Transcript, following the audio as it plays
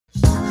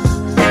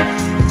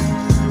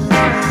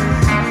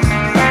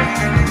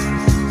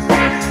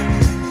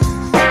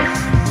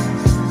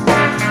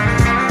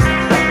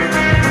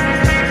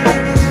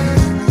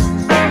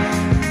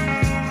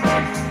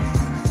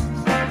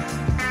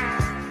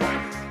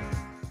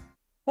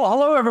Well,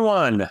 hello,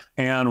 everyone,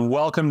 and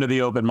welcome to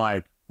the Open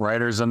Mic,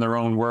 Writers in Their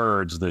Own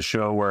Words, the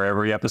show where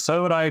every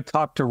episode I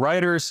talk to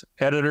writers,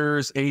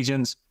 editors,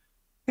 agents,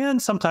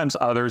 and sometimes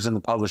others in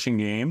the publishing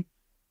game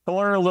to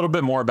learn a little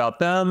bit more about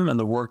them and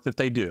the work that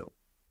they do.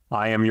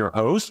 I am your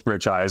host,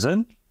 Rich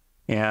Eisen,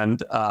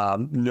 and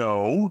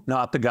no,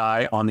 not the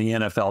guy on the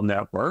NFL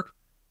Network.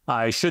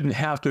 I shouldn't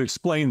have to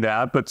explain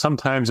that, but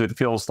sometimes it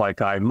feels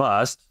like I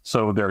must,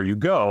 so there you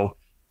go.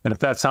 And if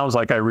that sounds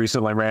like I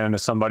recently ran into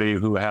somebody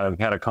who had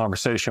a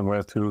conversation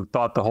with who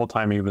thought the whole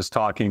time he was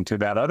talking to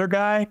that other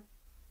guy,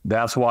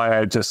 that's why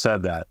I just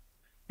said that.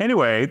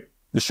 Anyway,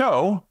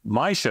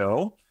 my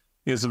show,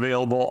 is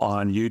available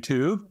on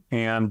YouTube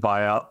and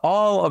via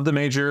all of the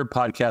major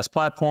podcast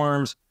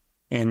platforms,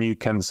 and you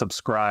can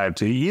subscribe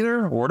to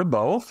either or to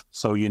both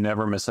so you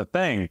never miss a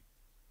thing.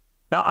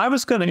 Now, I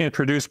was going to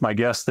introduce my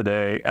guest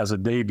today as a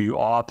debut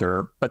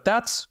author, but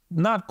that's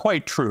not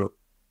quite true.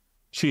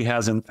 She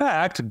has, in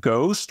fact,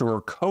 ghost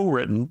or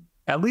co-written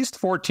at least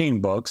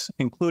 14 books,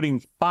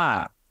 including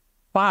five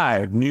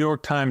New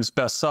York Times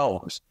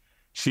bestsellers.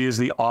 She is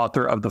the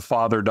author of the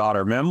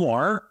father-daughter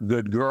memoir,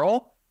 Good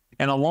Girl,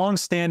 and a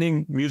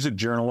longstanding music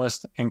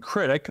journalist and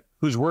critic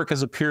whose work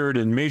has appeared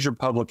in major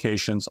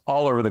publications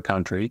all over the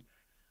country.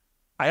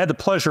 I had the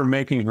pleasure of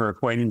making her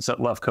acquaintance at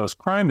Left Coast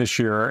Crime this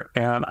year,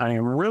 and I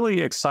am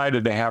really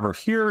excited to have her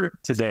here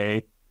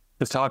today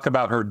to talk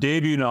about her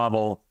debut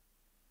novel,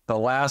 The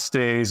Last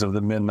Days of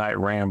the Midnight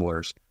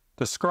Ramblers,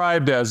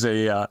 described as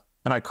and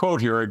I quote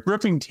here, a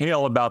gripping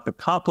tale about the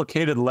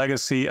complicated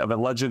legacy of a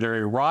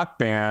legendary rock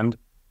band,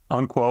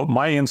 unquote,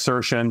 my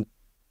insertion,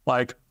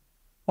 like,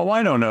 oh,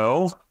 I don't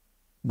know,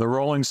 the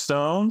Rolling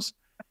Stones,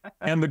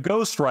 and the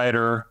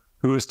ghostwriter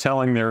who is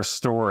telling their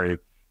story.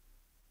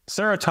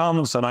 Sarah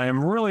Tomlinson, I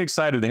am really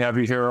excited to have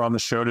you here on the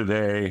show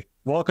today.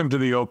 Welcome to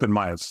the Open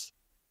Mics.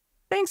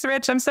 Thanks,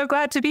 Rich. I'm so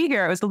glad to be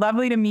here. It was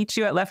lovely to meet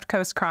you at Left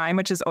Coast Crime,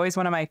 which is always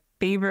one of my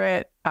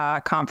favorite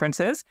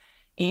conferences.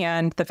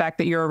 And the fact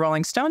that you're a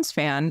Rolling Stones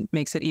fan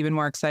makes it even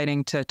more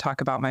exciting to talk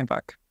about my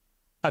book.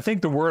 I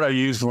think the word I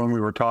used when we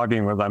were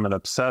talking was I'm an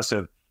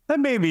obsessive. That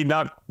may be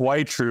not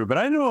quite true, but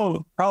I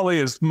know probably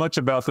as much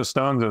about the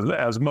Stones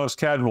as most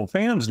casual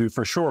fans do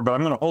for sure. But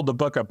I'm going to hold the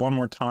book up one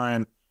more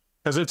time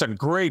because it's a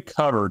great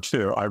cover,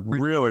 too. I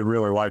really,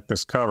 really like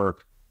this cover.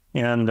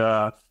 And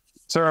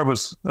Sarah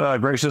was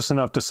gracious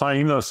enough to sign,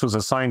 even though this was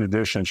a signed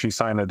edition, she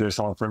signed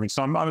additional for me.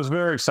 So I was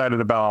very excited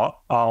about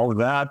all of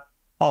that.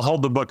 I'll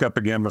hold the book up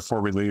again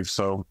before we leave.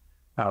 So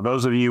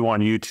those of you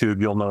on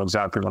YouTube, you'll know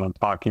exactly what I'm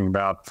talking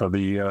about. For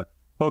the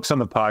folks on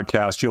the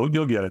podcast,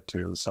 you'll get it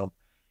too. So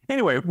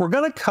anyway, we're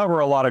going to cover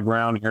a lot of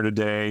ground here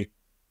today,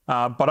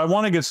 but I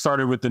want to get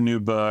started with the new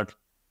book.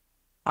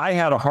 I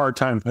had a hard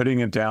time putting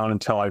it down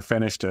until I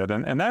finished it.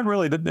 And that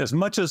really did, as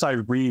much as I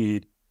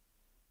read,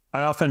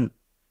 I often,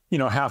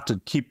 have to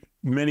keep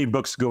many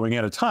books going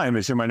at a time,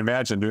 as you might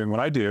imagine, doing what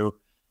I do.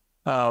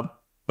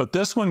 But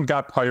this one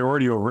got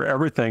priority over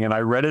everything, and I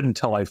read it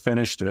until I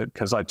finished it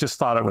because I just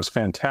thought it was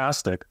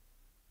fantastic.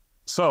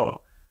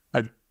 So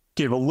I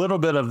gave a little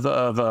bit of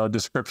a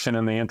description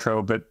in the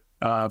intro, but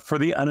for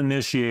the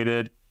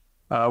uninitiated,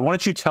 why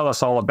don't you tell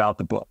us all about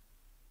the book?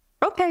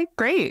 Okay,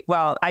 great.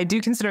 Well, I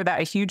do consider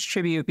that a huge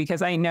tribute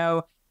because I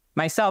know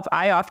myself,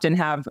 I often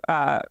have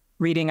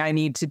reading I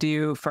need to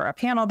do for a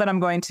panel that I'm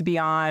going to be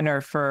on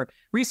or for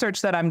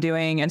research that I'm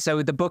doing. And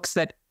so the books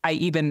that I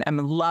even am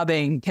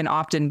loving can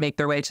often make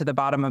their way to the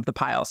bottom of the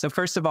pile. So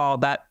first of all,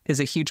 that is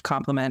a huge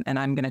compliment and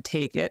I'm going to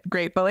take it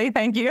gratefully.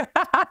 Thank you.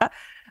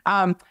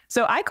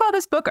 So I call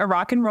this book a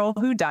rock and roll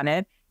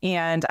whodunit.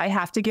 And I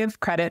have to give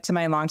credit to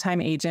my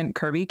longtime agent,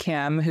 Kirby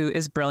Kim, who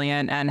is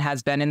brilliant and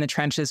has been in the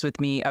trenches with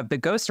me of the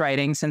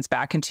ghostwriting since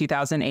back in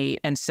 2008.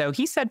 And so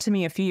he said to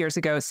me a few years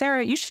ago,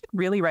 Sarah, you should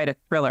really write a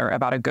thriller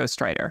about a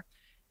ghostwriter.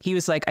 He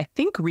was like, I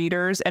think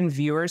readers and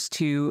viewers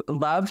too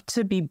love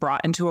to be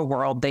brought into a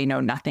world they know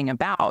nothing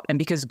about. And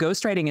because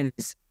ghostwriting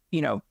is,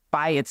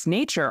 by its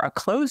nature, a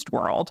closed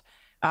world,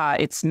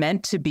 it's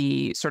meant to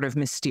be sort of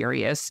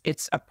mysterious.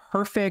 It's a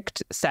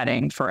perfect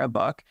setting for a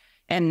book.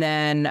 And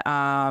then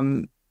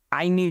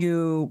I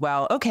knew,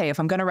 well, okay, if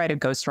I'm going to write a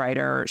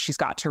ghostwriter, she's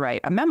got to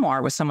write a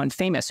memoir with someone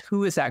famous.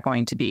 Who is that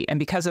going to be? And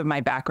because of my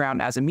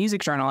background as a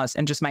music journalist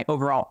and just my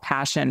overall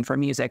passion for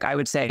music, I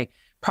would say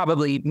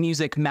probably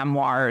music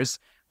memoirs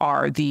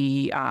are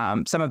the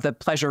some of the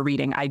pleasure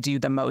reading I do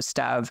the most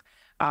of.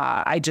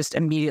 I just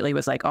immediately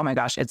was like, oh my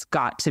gosh, it's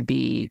got to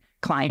be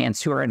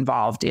clients who are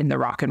involved in the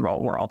rock and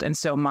roll world. And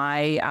so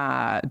my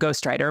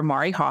ghostwriter,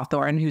 Mari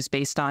Hawthorne, who's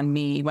based on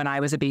me when I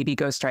was a baby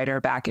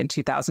ghostwriter back in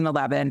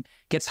 2011,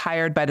 gets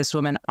hired by this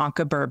woman,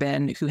 Anka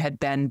Bourbon, who had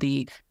been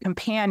the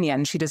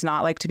companion. She does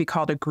not like to be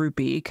called a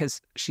groupie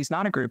because she's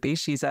not a groupie.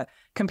 She's a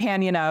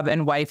companion of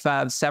and wife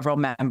of several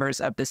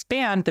members of this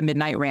band, the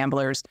Midnight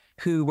Ramblers,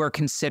 who were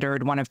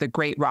considered one of the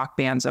great rock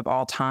bands of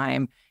all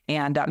time.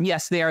 And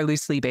yes, they are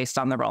loosely based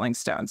on the Rolling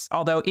Stones.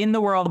 Although in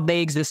the world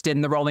they existed,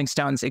 and the Rolling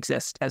Stones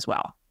exist as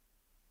well.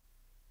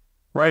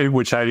 Right,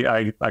 which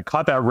I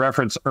caught that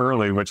reference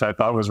early, which I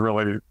thought was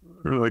really,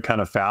 really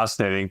kind of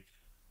fascinating.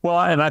 Well,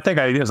 and I think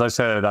as I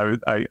said,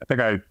 I think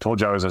I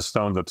told you I was a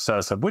Stones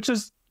obsessive, which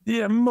is,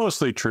 yeah,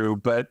 mostly true.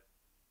 But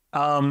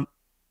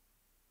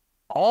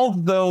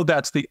although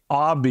that's the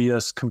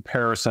obvious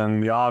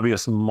comparison, the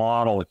obvious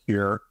model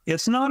here,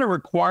 it's not a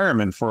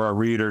requirement for a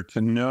reader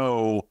to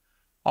know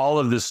all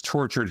of this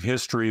tortured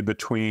history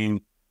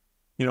between,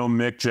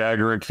 Mick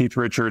Jagger and Keith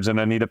Richards and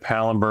Anita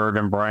Pallenberg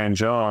and Brian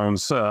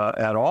Jones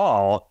at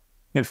all.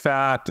 In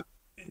fact,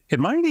 it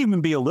might even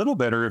be a little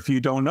better if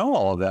you don't know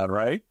all of that,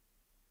 right?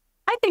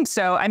 I think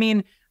so. I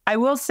mean, I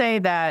will say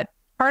that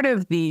part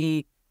of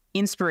the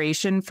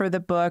inspiration for the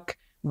book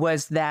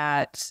was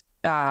that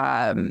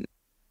when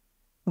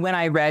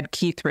I read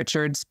Keith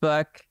Richards'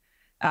 book,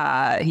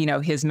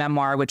 his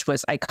memoir, which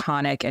was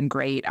iconic and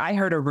great, I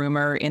heard a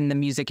rumor in the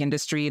music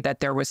industry that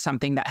there was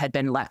something that had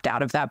been left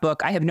out of that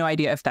book. I have no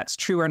idea if that's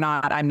true or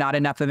not. I'm not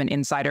enough of an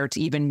insider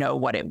to even know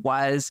what it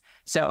was.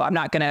 So I'm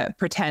not going to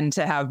pretend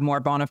to have more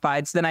bona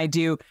fides than I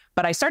do.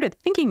 But I started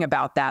thinking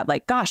about that,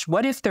 like, gosh,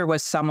 what if there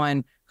was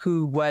someone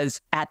who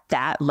was at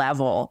that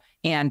level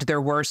and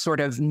there were sort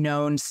of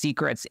known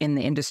secrets in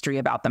the industry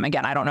about them?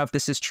 Again, I don't know if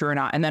this is true or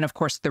not. And then, of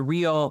course, the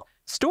real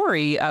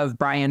story of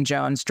Brian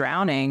Jones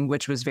drowning,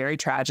 which was very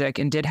tragic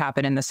and did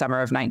happen in the summer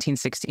of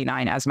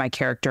 1969, as my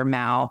character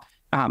Mal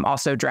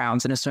also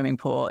drowns in a swimming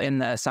pool in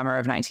the summer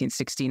of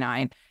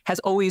 1969, has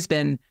always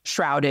been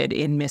shrouded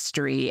in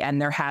mystery.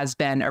 And there has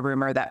been a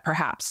rumor that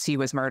perhaps he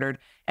was murdered.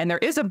 And there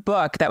is a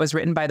book that was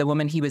written by the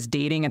woman he was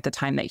dating at the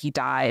time that he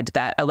died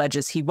that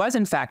alleges he was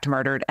in fact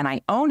murdered. And I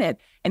own it.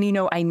 And,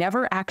 I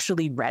never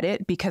actually read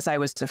it because I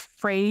was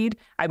afraid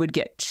I would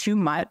get too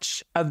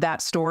much of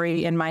that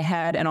story in my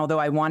head. And although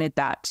I wanted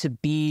that to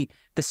be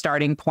the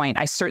starting point,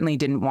 I certainly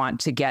didn't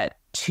want to get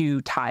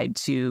too tied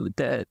to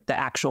the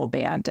actual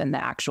band and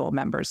the actual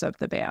members of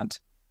the band.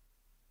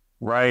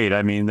 Right.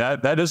 I mean,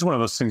 that is one of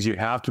those things you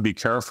have to be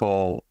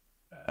careful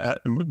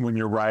when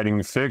you're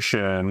writing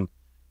fiction,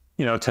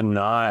 to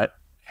not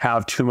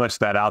have too much of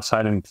that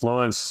outside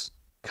influence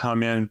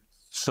come in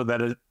so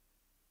that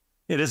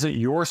it isn't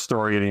your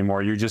story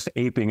anymore. You're just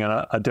aping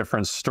a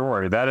different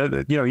story.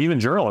 That, even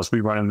journalists, we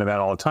run into that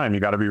all the time.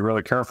 You got to be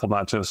really careful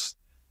not just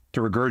to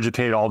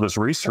regurgitate all this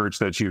research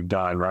that you've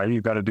done, right?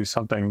 You've got to do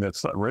something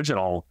that's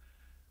original.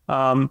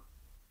 And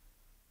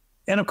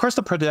of course,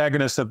 the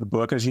protagonist of the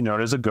book, as you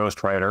noted, is a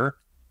ghostwriter,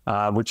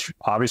 which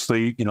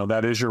obviously,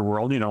 that is your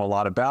world. You know a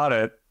lot about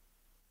it.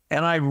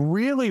 And I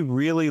really,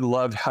 really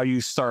loved how you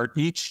start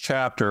each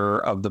chapter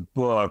of the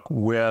book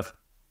with,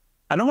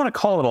 I don't want to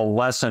call it a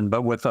lesson,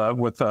 but with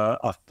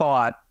a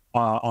thought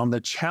on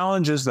the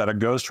challenges that a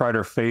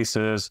ghostwriter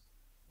faces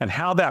and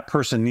how that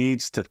person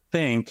needs to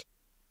think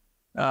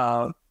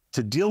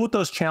to deal with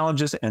those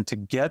challenges and to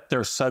get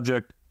their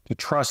subject to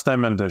trust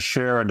them and to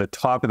share and to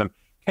talk to them.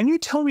 Can you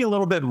tell me a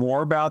little bit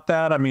more about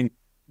that? I mean,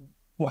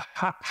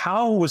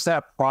 how was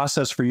that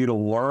process for you to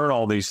learn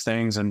all these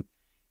things? And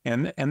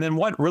then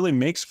what really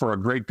makes for a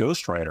great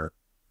ghostwriter?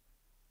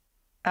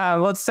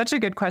 Well, it's such a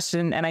good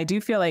question. And I do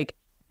feel like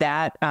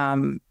that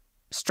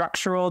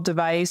structural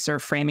device or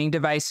framing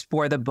device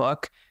for the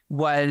book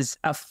was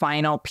a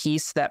final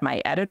piece that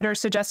my editor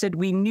suggested.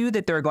 We knew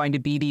that there were going to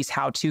be these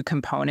how-to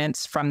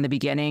components from the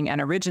beginning. And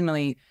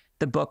originally,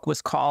 the book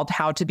was called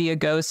How to Be a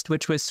Ghost,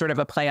 which was sort of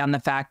a play on the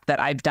fact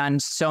that I've done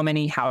so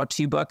many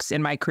how-to books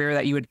in my career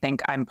that you would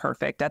think I'm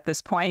perfect at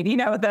this point.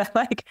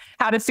 The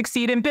how to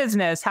succeed in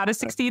business, how to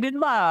succeed in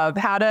love,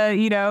 how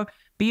to,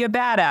 be a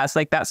badass,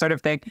 like that sort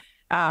of thing.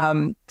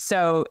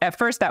 So at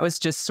first that was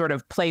just sort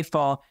of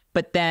playful,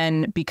 but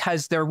then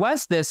because there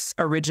was this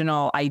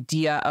original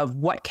idea of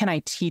what can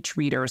I teach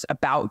readers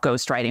about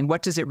ghostwriting?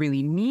 What does it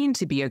really mean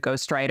to be a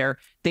ghostwriter?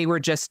 They were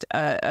just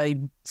a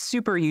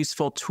super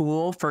useful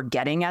tool for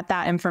getting at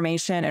that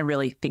information and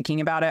really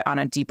thinking about it on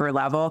a deeper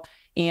level.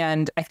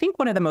 And I think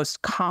one of the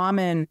most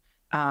common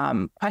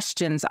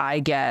questions I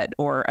get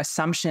or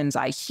assumptions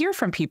I hear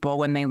from people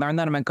when they learn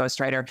that I'm a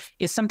ghostwriter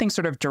is something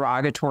sort of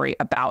derogatory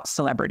about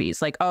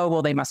celebrities. Like, oh,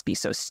 well, they must be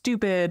so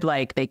stupid.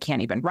 Like they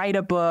can't even write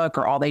a book,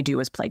 or all they do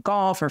is play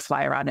golf or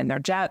fly around in their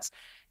jets.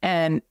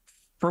 And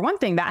for one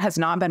thing, that has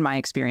not been my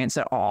experience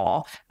at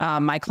all.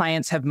 My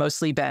clients have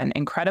mostly been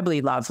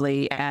incredibly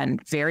lovely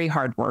and very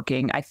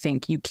hardworking. I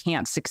think you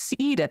can't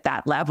succeed at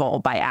that level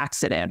by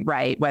accident,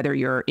 right? Whether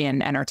you're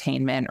in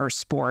entertainment or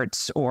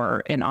sports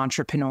or an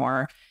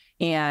entrepreneur.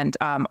 And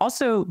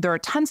also, there are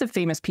tons of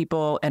famous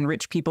people and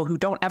rich people who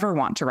don't ever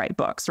want to write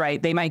books, right?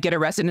 They might get a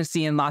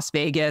residency in Las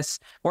Vegas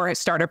or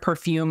start a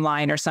perfume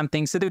line or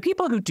something. So the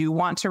people who do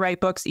want to write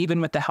books,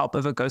 even with the help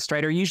of a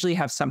ghostwriter, usually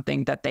have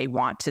something that they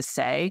want to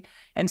say.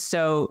 And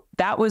so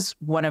that was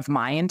one of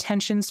my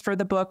intentions for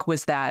the book,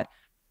 was that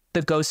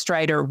the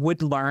ghostwriter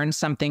would learn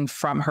something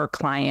from her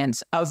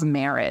clients of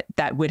merit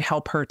that would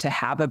help her to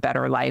have a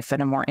better life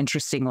and a more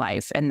interesting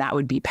life. And that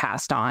would be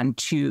passed on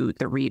to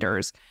the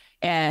readers.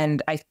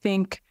 And I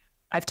think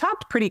I've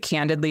talked pretty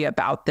candidly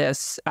about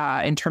this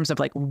in terms of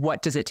like,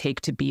 what does it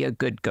take to be a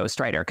good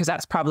ghostwriter? Because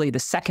that's probably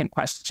the second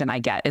question I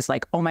get is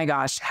like, oh my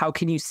gosh, how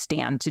can you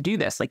stand to do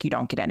this? Like, you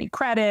don't get any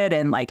credit.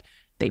 And like,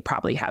 they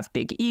probably have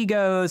big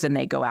egos and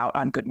they go out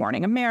on Good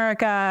Morning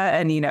America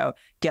and,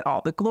 get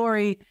all the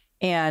glory.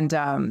 And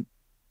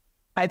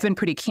I've been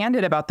pretty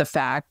candid about the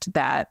fact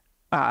that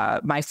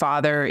my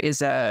father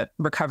is a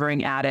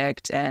recovering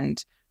addict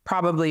and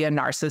probably a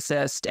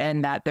narcissist,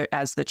 and that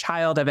as the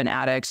child of an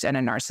addict and a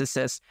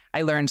narcissist,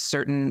 I learned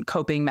certain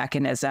coping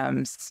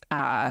mechanisms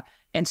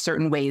and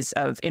certain ways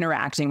of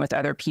interacting with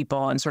other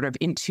people and sort of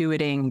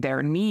intuiting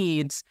their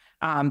needs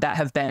that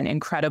have been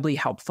incredibly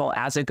helpful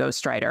as a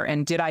ghostwriter.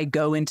 And did I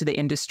go into the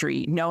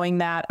industry knowing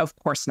that? Of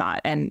course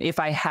not. And if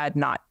I had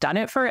not done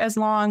it for as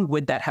long,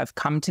 would that have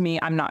come to me?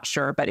 I'm not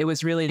sure. But it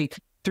was really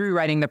through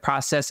writing the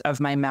process of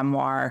my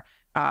memoir,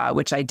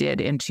 which I did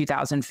in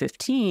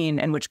 2015,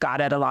 and which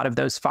got at a lot of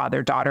those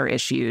father-daughter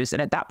issues.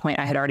 And at that point,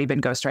 I had already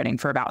been ghostwriting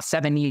for about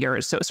 7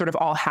 years. So it was sort of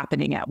all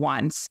happening at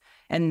once.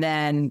 And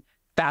then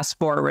fast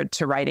forward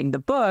to writing the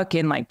book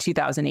in like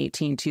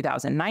 2018,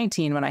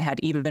 2019, when I had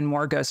even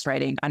more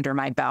ghostwriting under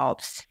my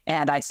belt.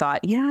 And I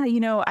thought, yeah,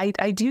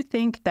 I do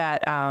think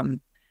that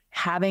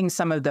having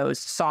some of those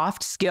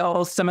soft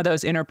skills, some of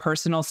those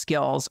interpersonal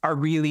skills are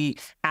really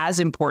as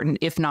important,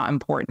 if not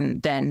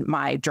important, than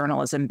my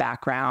journalism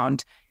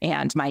background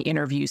and my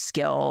interview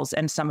skills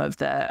and some of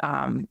the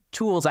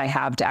tools I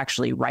have to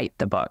actually write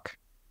the book.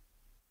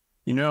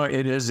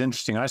 It is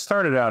interesting. I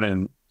started out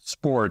in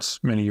sports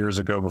many years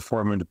ago before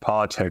I moved to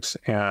politics.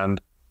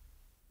 And,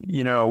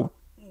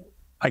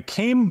 I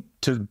came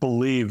to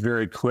believe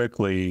very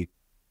quickly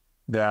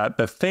that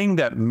the thing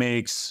that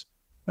makes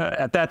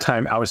at that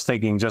time, I was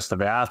thinking just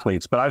of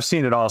athletes, but I've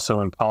seen it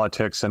also in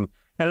politics and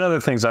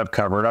other things I've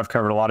covered. I've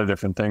covered a lot of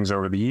different things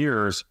over the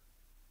years.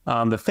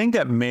 The thing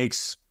that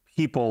makes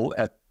people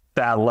at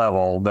that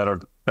level that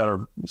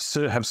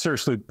have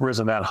seriously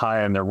risen that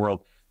high in their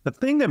world, the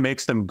thing that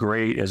makes them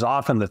great is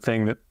often the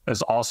thing that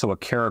is also a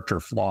character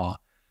flaw.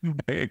 Mm-hmm.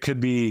 It could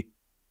be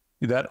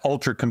that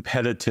ultra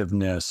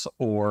competitiveness,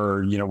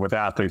 or with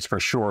athletes for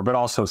sure, but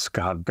also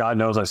God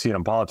knows I see it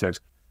in politics,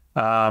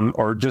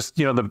 or just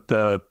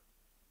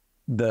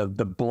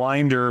the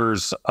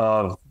blinders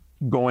of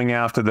going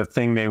after the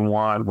thing they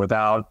want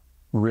without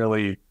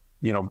really,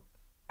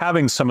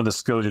 having some of the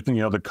skills,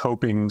 the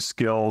coping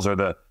skills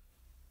or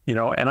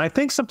and I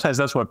think sometimes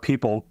that's what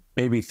people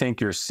maybe think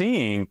you're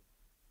seeing.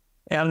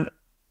 And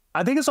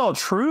I think it's all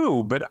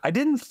true, but I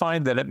didn't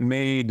find that it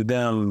made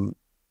them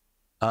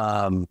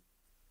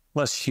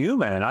less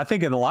human. I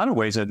think in a lot of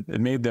ways it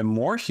made them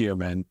more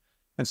human.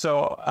 And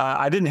so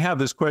I didn't have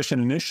this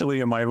question initially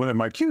in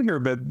my queue here,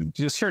 but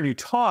just hearing you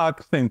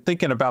talk and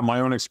thinking about my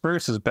own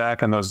experiences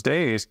back in those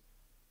days,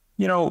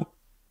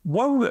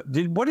 what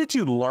did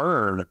you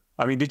learn?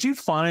 I mean, did you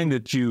find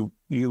that you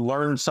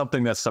learned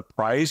something that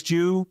surprised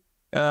you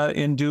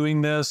in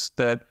doing this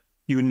that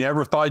you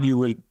never thought you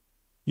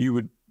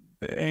would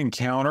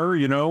encounter?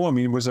 I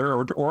mean, was there,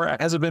 or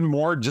has it been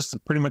more just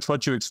pretty much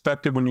what you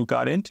expected when you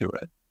got into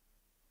it?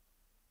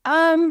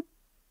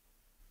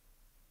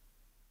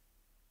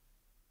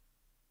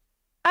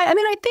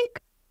 I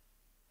think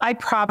I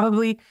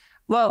probably,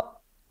 let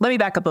me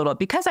back up a little.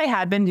 Because I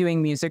had been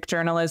doing music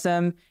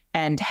journalism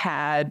and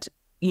had,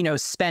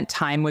 spent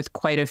time with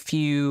quite a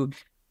few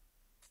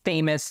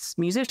famous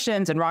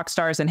musicians and rock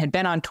stars and had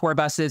been on tour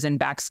buses and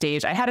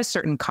backstage, I had a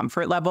certain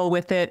comfort level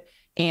with it.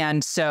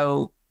 And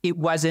so it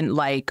wasn't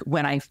like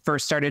when I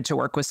first started to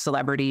work with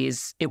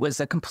celebrities, it was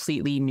a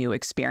completely new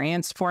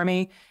experience for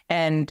me.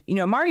 And,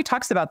 Mari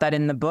talks about that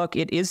in the book.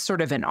 It is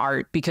sort of an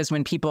art, because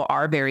when people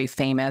are very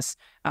famous,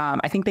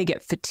 I think they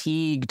get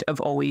fatigued of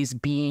always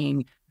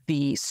being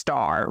the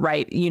star,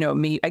 right?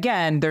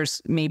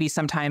 There's maybe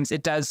sometimes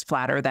it does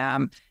flatter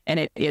them. And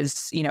it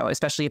is,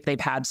 especially if they've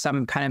had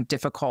some kind of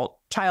difficult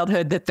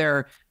childhood that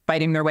they're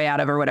fighting their way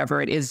out of or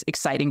whatever, it is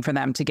exciting for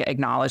them to get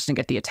acknowledged and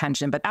get the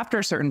attention. But after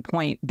a certain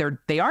point,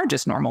 they are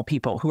just normal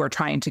people who are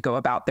trying to go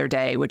about their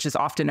day, which is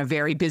often a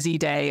very busy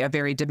day, a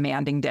very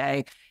demanding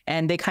day.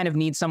 And they kind of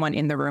need someone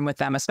in the room with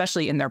them,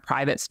 especially in their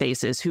private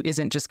spaces, who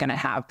isn't just going to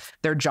have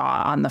their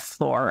jaw on the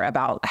floor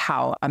about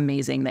how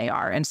amazing they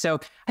are. And so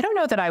I don't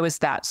know that I was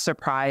that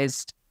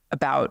surprised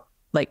about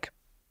like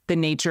the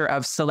nature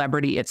of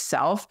celebrity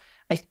itself.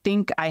 I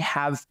think I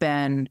have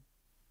been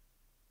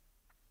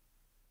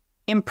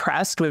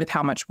impressed with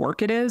how much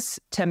work it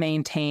is to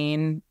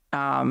maintain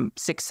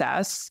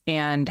success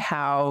and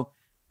how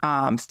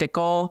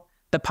fickle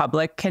the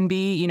public can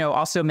be.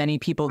 Also many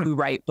people who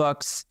write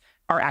books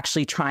are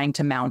actually trying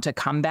to mount a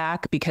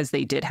comeback because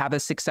they did have a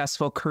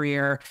successful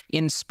career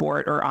in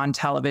sport or on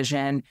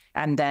television.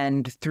 And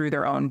then through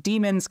their own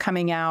demons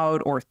coming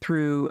out or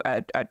through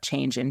a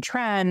change in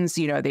trends,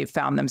 they've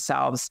found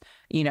themselves,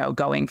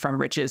 going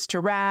from riches to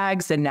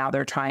rags. And now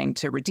they're trying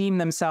to redeem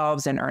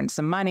themselves and earn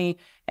some money.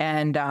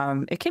 And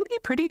it can be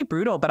pretty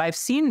brutal. But I've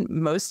seen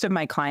most of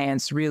my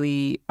clients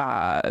really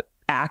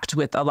act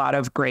with a lot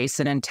of grace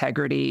and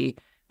integrity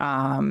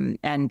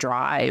and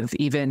drive,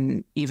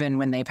 even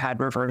when they've had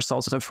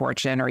reversals of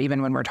fortune, or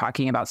even when we're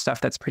talking about stuff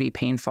that's pretty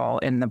painful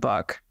in the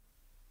book.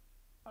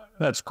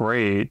 That's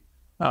great.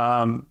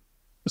 So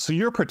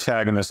your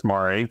protagonist,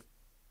 Mari,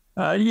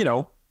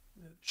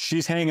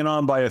 she's hanging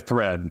on by a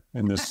thread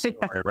in this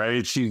story,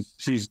 right?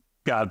 She's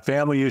got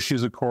family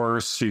issues, of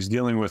course. She's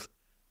dealing with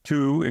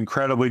two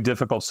incredibly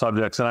difficult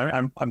subjects,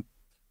 and I'm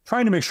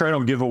trying to make sure I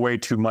don't give away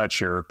too much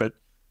here, but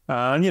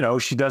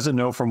she doesn't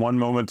know from one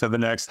moment to the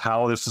next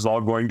how this is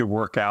all going to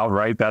work out,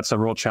 right? That's a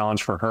real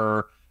challenge for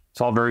her. It's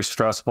all very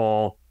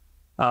stressful.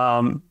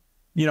 I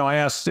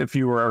asked if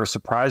you were ever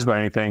surprised by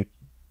anything.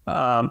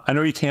 I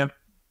know you can't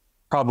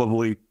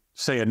probably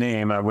say a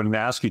name, and I wouldn't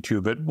ask you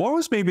to, but what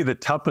was maybe the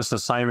toughest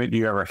assignment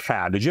you ever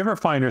had? Did you ever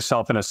find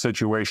yourself in a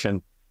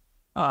situation,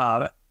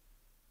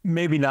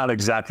 maybe not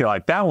exactly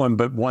like that one,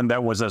 but one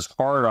that was as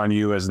hard on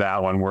you as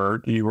that one,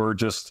 where you were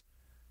just,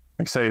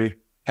 like, say,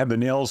 had the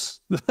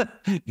nails,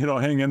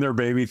 hang in there,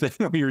 baby thing.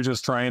 You're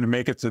just trying to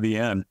make it to the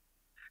end.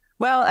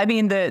 Well, I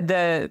mean,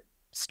 the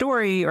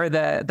story or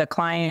the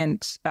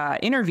client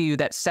interview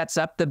that sets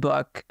up the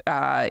book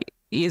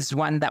is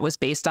one that was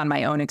based on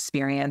my own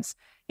experience.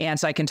 And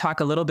so I can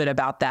talk a little bit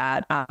about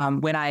that.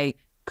 When I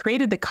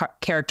created the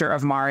character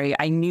of Mari,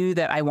 I knew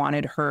that I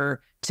wanted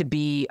her to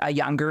be a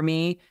younger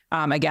me.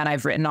 Again,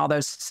 I've written all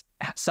those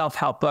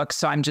self-help books,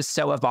 so I'm just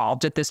so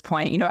evolved at this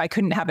point. I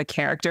couldn't have a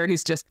character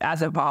who's just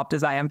as evolved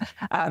as I am.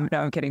 No,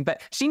 I'm kidding.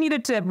 But she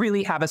needed to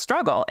really have a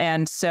struggle.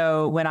 And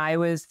so when I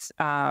was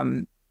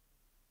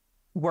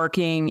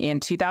working in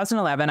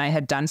 2011, I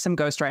had done some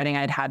ghostwriting.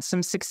 I'd had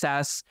some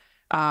success.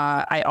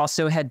 I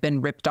also had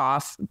been ripped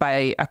off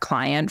by a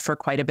client for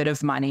quite a bit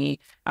of money.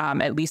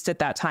 At least at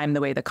that time,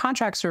 the way the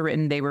contracts were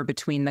written, they were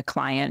between the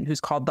client,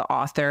 who's called the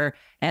author,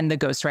 and the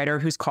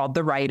ghostwriter, who's called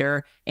the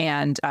writer.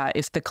 And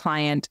if the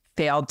client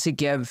failed to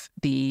give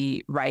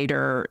the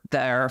writer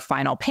their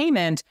final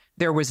payment,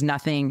 there was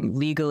nothing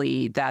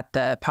legally that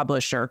the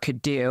publisher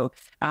could do.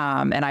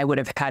 And I would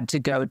have had to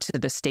go to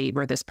the state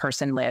where this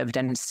person lived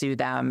and sue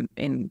them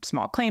in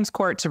small claims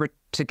court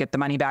to get the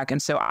money back.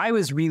 And so I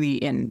was really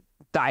in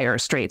dire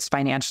straits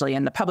financially,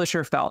 and the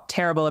publisher felt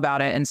terrible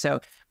about it. And so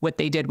what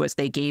they did was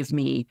they gave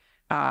me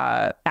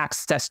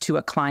access to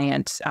a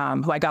client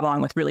who I got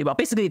along with really well.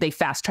 Basically, they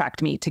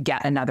fast-tracked me to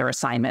get another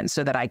assignment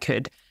so that I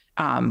could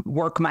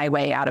work my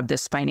way out of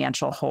this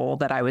financial hole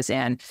that I was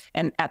in.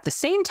 And at the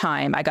same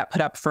time, I got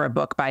put up for a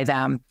book by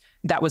them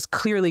that was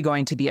clearly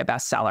going to be a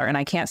bestseller. And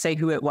I can't say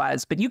who it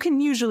was, but you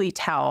can usually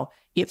tell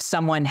if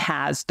someone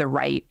has the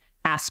right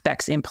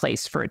aspects in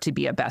place for it to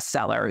be a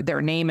bestseller.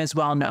 Their name is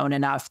well known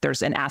enough.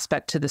 There's an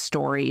aspect to the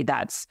story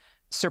that's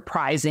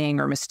surprising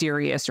or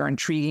mysterious or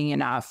intriguing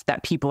enough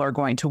that people are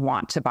going to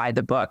want to buy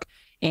the book.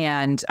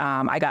 And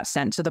I got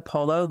sent to the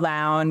Polo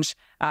Lounge,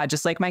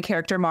 just like my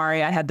character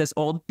Mari. I had this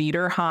old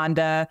beater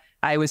Honda.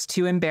 I was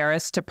too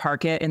embarrassed to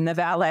park it in the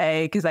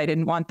valet because I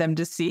didn't want them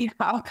to see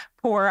how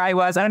poor I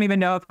was. I don't even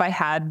know if I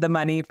had the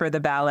money for the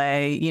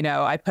valet.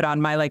 I put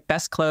on my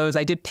best clothes.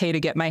 I did pay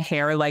to get my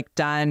hair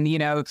done,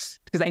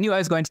 because I knew I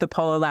was going to the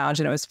Polo Lounge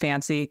and it was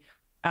fancy.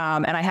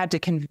 And I had to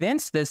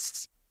convince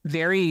this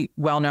very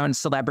well-known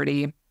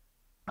celebrity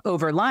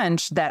over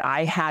lunch that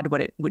I had what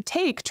it would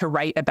take to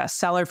write a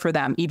bestseller for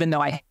them, even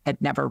though I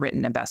had never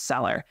written a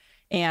bestseller.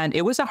 And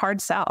it was a hard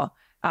sell.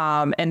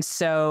 And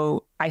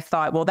so I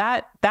thought, well,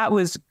 that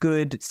was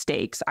good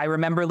stakes. I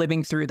remember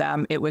living through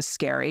them. It was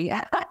scary.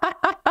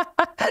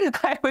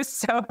 I was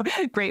so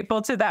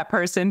grateful to that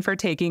person for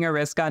taking a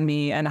risk on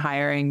me and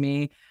hiring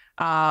me.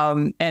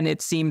 And it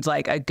seemed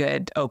like a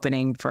good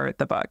opening for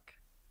the book.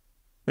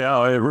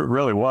 Yeah, it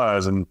really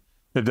was. And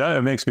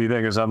it makes me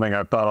think of something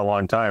I've thought a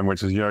long time,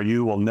 which is,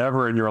 you will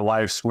never in your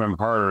life swim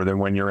harder than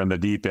when you're in the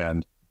deep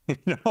end.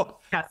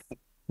 Yes.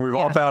 We've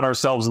all found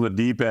ourselves in the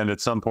deep end at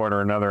some point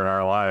or another in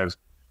our lives.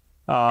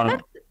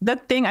 The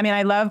thing,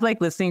 I love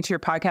listening to your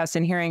podcast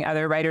and hearing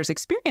other writers'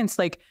 experience.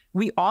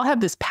 We all have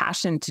this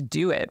passion to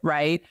do it,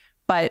 right?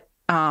 But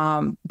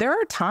there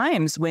are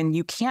times when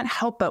you can't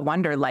help but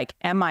wonder,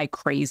 am I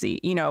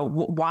crazy?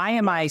 Why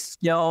am I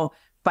still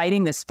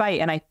fighting this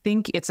fight? And I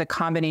think it's a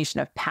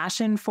combination of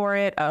passion for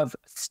it, of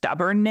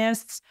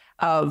stubbornness,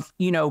 of,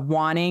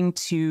 wanting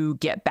to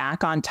get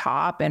back on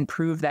top and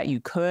prove that you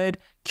could.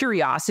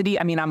 Curiosity.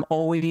 I'm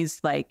always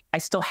I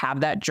still have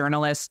that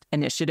journalist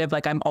initiative.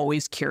 I'm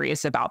always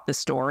curious about the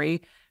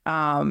story.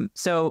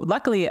 So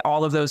luckily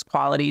all of those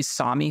qualities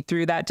saw me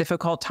through that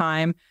difficult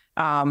time.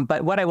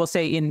 But what I will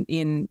say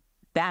in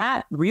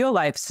that real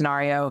life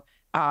scenario,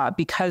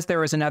 because there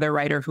was another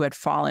writer who had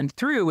fallen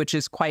through, which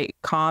is quite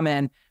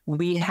common,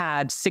 we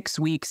had 6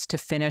 weeks to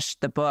finish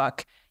the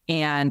book.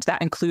 And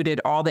that included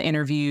all the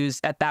interviews.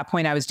 At that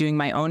point, I was doing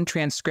my own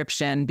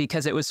transcription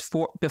because it was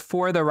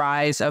before the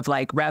rise of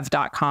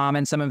rev.com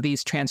and some of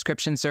these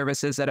transcription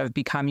services that have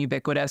become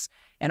ubiquitous.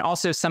 And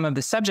also some of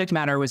the subject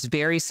matter was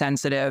very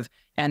sensitive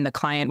and the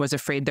client was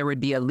afraid there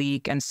would be a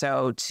leak. And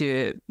so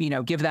to,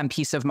 give them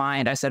peace of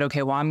mind, I said,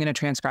 okay, well, I'm going to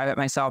transcribe it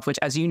myself, which,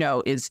 as you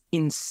know, is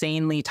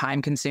insanely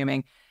time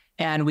consuming.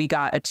 And we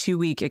got a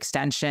 2-week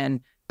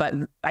extension. But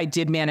I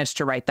did manage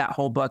to write that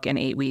whole book in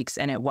 8 weeks,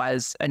 and it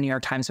was a New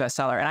York Times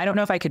bestseller. And I don't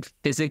know if I could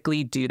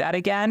physically do that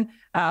again,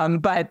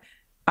 but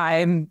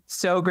I'm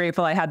so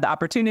grateful I had the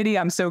opportunity.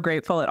 I'm so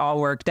grateful it all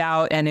worked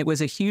out. And it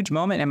was a huge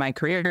moment in my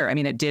career. I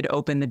mean, it did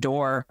open the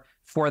door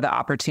for the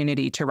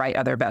opportunity to write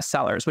other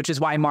bestsellers, which is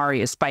why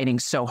Mari is fighting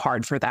so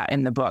hard for that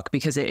in the book,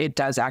 because it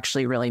does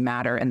actually really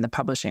matter in the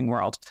publishing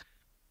world.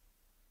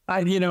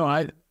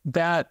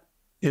 That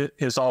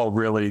is all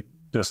really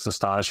just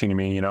astonishing to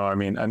me. I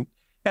mean,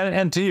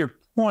 and to your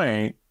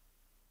point,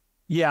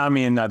 yeah, I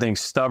mean, I think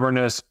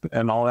stubbornness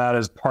and all that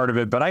is part of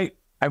it. But I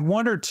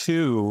wonder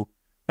too,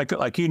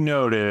 like you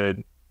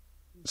noted,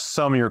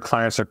 some of your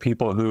clients are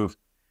people who've,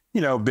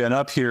 been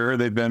up here,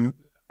 they've been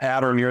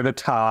at or near the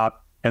top,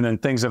 and then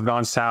things have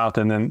gone south,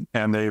 and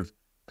they've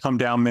come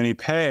down many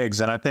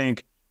pegs. And I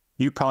think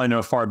you probably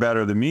know far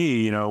better than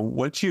me,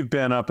 once you've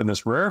been up in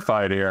this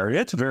rarefied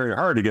area, it's very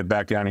hard to get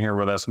back down here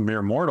with us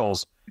mere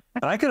mortals.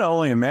 And I can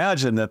only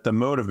imagine that the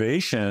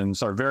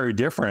motivations are very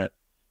different.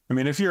 I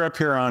mean, if you're up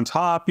here on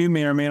top, you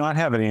may or may not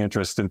have any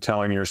interest in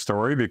telling your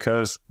story,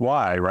 because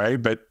why,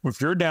 right? But if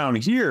you're down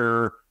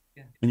here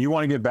and you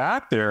want to get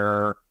back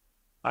there,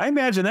 I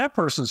imagine that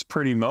person's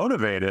pretty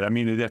motivated. I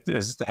mean,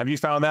 have you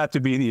found that to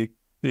be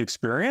the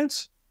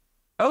experience?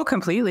 Oh,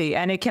 completely.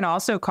 And it can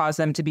also cause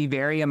them to be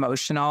very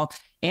emotional.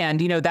 And,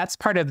 that's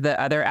part of the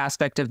other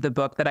aspect of the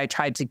book that I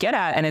tried to get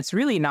at. And it's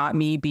really not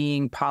me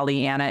being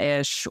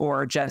Pollyanna-ish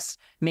or just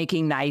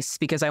making nice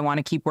because I want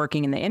to keep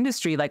working in the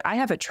industry. Like, I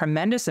have a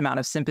tremendous amount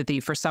of sympathy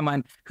for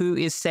someone who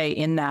is, say,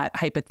 in that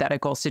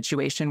hypothetical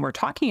situation we're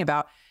talking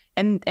about.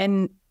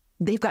 And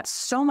they've got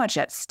so much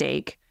at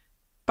stake,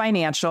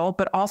 financial,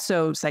 but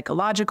also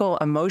psychological,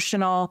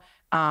 emotional.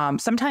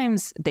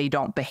 Sometimes they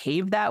don't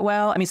behave that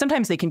well. I mean,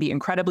 sometimes they can be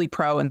incredibly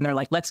pro and they're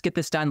like, let's get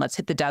this done. Let's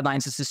hit the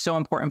deadlines. This is so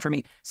important for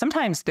me.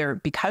 Sometimes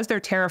because they're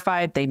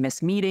terrified, they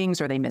miss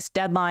meetings or they miss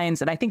deadlines.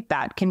 And I think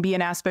that can be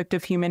an aspect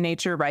of human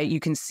nature, right? You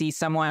can see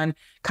someone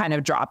kind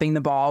of dropping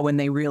the ball when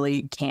they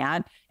really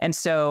can't. And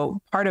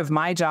so part of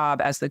my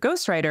job as the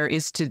ghostwriter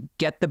is to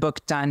get the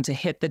book done, to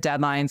hit the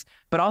deadlines,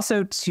 but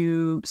also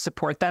to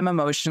support them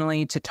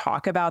emotionally, to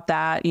talk about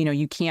that.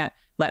 You can't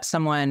let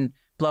someone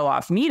blow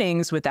off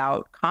meetings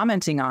without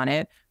commenting on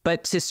it,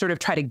 but to sort of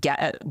try to get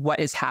at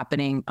what is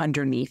happening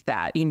underneath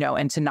that,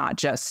 and to not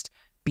just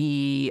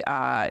be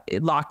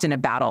locked in a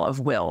battle of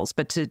wills,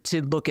 but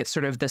to look at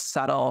sort of the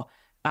subtle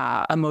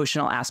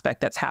emotional aspect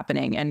that's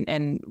happening.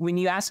 And when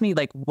you ask me,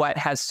 like, what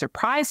has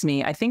surprised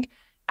me, I think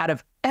out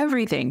of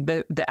everything,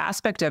 the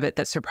aspect of it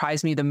that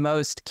surprised me the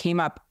most came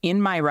up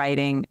in my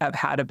writing of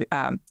How to Be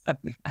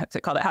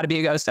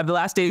a Ghost, of the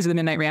last days of the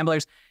Midnight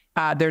Ramblers.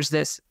 There's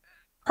this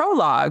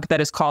prologue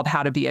that is called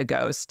How to Be a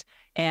Ghost.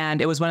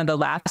 And it was one of the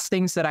last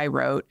things that I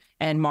wrote.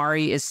 And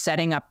Mari is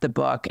setting up the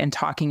book and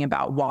talking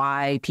about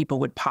why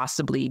people would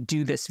possibly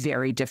do this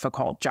very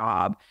difficult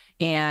job.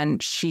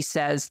 And she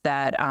says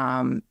that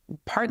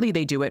partly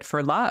they do it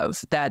for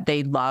love, that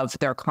they love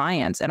their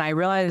clients. And I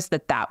realized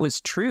that that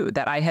was true,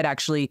 that I had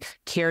actually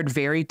cared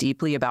very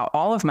deeply about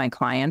all of my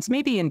clients,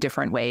 maybe in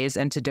different ways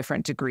and to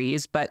different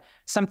degrees, but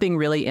something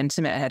really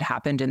intimate had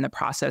happened in the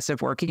process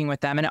of working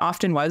with them. And it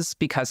often was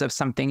because of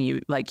something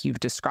you've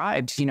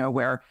described,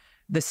 where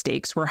the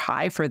stakes were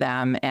high for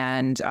them.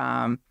 And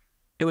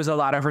it was a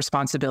lot of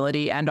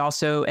responsibility and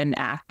also an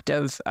act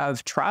of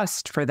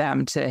trust for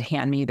them to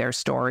hand me their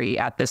story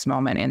at this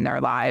moment in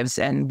their lives.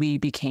 And we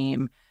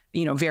became,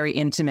 very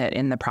intimate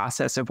in the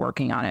process of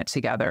working on it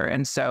together.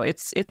 And so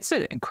it's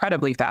an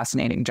incredibly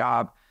fascinating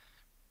job.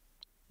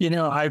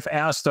 I've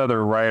asked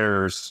other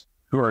writers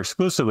who are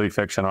exclusively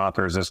fiction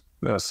authors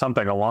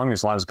something along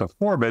these lines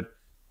before, but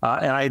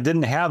and I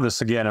didn't have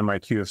this again in my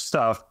queue of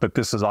stuff, but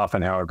this is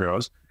often how it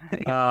goes.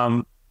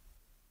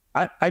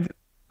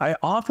 I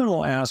often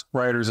will ask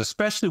writers,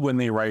 especially when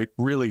they write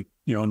really,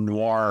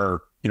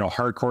 noir,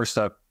 hardcore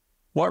stuff,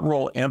 what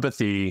role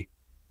empathy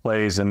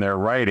plays in their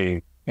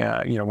writing,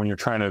 when you're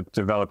trying to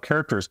develop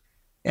characters.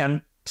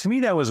 And to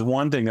me, that was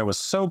one thing that was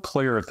so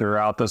clear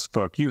throughout this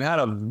book. You had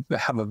to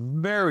have a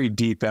very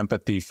deep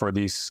empathy for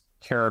these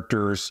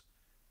characters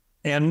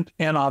and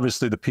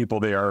obviously the people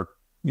they are,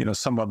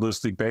 somewhat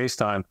loosely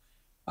based on.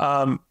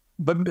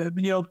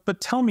 But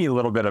tell me a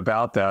little bit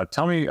about that.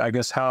 Tell me, I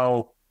guess,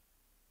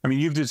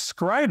 you've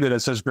described it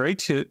as such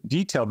great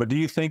detail, but do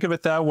you think of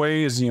it that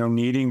way as,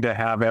 needing to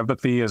have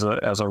empathy as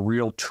a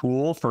real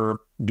tool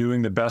for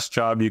doing the best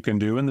job you can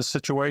do in the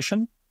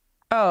situation?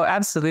 Oh,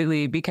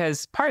 absolutely.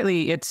 Because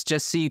partly it's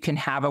just so you can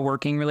have a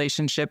working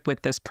relationship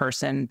with this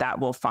person that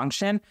will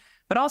function.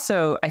 But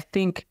also, I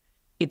think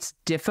it's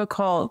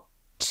difficult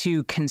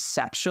to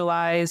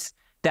conceptualize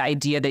the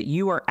idea that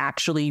you are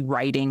actually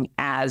writing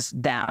as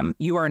them.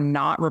 You are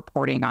not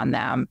reporting on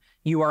them.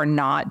 You are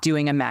not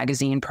doing a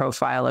magazine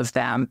profile of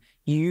them.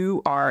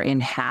 You are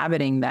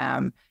inhabiting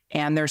them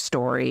and their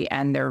story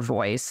and their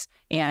voice.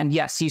 And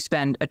yes, you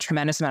spend a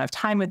tremendous amount of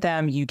time with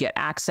them. You get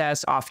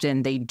access.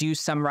 Often they do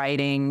some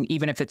writing,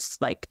 even if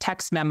it's like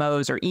text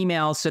memos or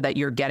emails, so that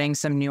you're getting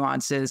some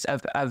nuances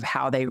of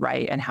how they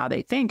write and how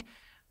they think.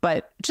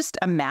 But just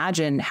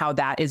imagine how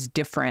that is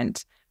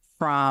different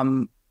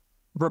from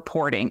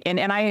reporting. And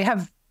I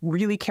have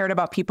really cared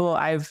about people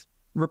I've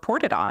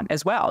reported on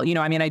as well.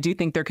 I mean, I do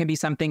think there can be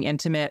something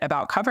intimate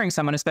about covering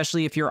someone,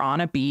 especially if you're on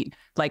a beat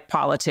like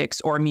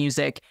politics or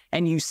music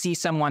and you see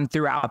someone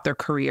throughout their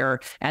career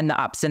and the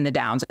ups and the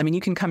downs. I mean,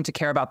 you can come to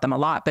care about them a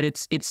lot, but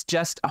it's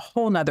just a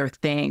whole nother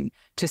thing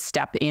to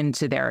step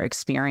into their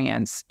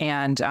experience.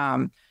 And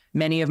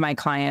many of my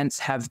clients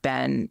have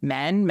been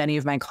men. Many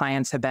of my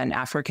clients have been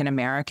African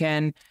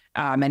American.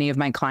 Many of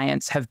my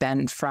clients have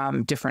been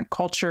from different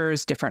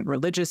cultures, different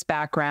religious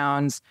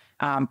backgrounds,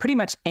 pretty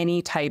much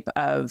any type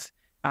of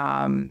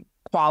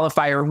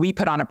qualifier we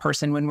put on a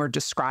person when we're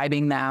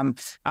describing them,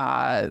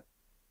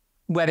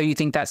 whether you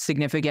think that's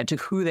significant to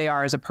who they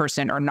are as a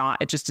person or not.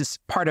 It just is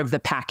part of the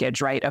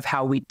package, right, of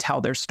how we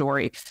tell their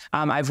story.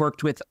 I've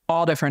worked with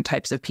all different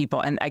types of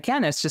people. And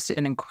again, it's just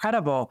an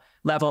incredible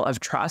level of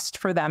trust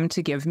for them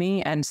to give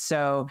me. And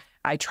so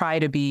I try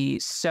to be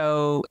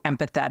so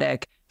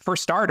empathetic. For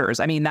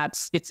starters, I mean,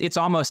 it's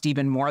almost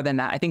even more than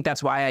that. I think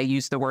that's why I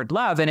use the word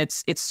love. And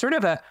it's sort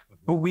of a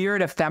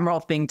weird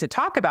ephemeral thing to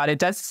talk about. It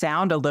does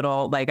sound a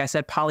little, like I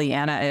said,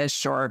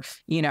 Pollyanna-ish, or,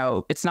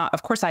 it's not.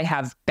 Of course, I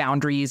have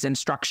boundaries and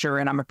structure,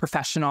 and I'm a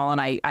professional,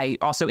 and I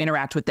also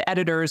interact with the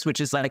editors,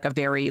 which is like a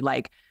very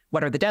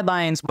what are the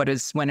deadlines?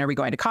 When are we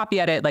going to copy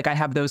edit? Like, I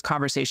have those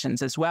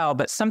conversations as well.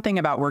 But something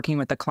about working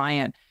with the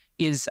client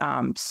is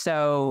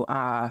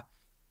so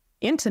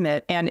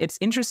intimate. And it's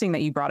interesting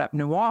that you brought up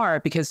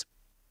noir, because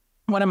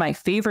one of my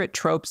favorite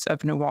tropes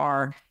of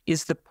noir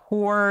is the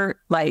poor,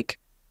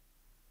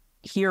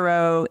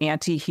 hero,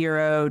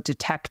 anti-hero,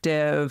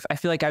 detective. I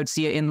feel like I would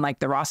see it in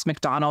the Ross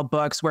McDonald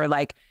books, where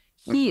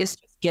he is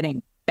just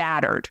getting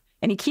battered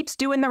and he keeps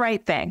doing the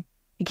right thing.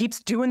 He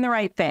keeps doing the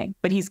right thing,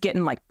 but he's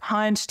getting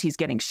punched. He's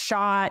getting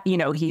shot.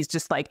 He's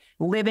just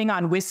living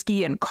on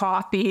whiskey and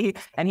coffee,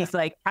 and he's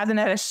hasn't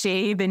had a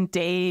shave in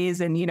days,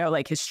 and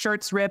his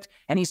shirt's ripped,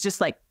 and he's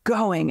just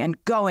going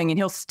and going, and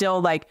he'll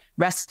still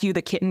rescue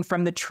the kitten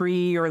from the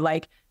tree, or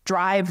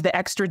drive the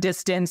extra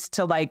distance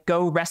to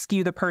go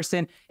rescue the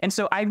person. And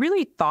so I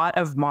really thought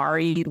of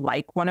Mari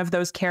like one of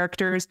those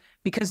characters,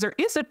 because there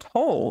is a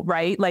toll,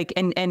 right?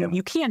 And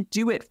you can't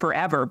do it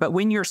forever, but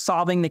when you're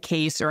solving the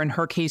case, or in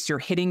her case, you're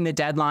hitting the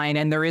deadline,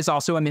 and there is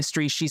also a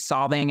mystery she's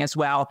solving as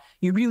well,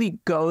 you really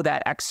go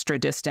that extra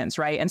distance,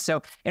 right? And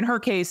so in her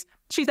case,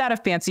 she's at a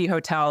fancy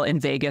hotel in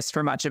Vegas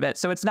for much of it.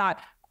 So it's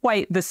not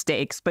quite the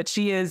stakes, but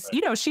she is,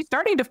 she's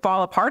starting to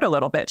fall apart a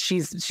little bit.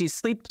 She's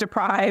sleep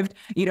deprived.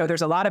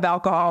 There's a lot of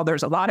alcohol.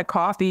 There's a lot of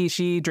coffee.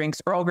 She drinks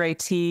Earl Grey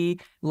tea,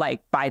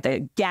 by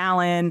the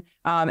gallon.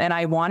 And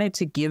I wanted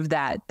to give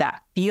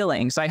that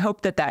feeling. So I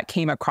hope that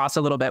came across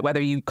a little bit, whether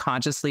you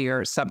consciously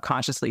or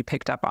subconsciously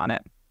picked up on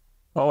it.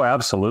 Oh,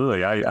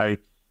 absolutely. I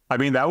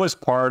mean, that was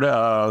part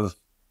of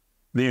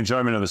the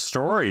enjoyment of the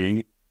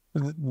story,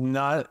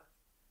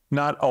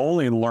 not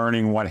only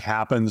learning what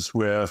happens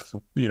with,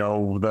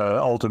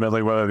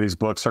 ultimately whether these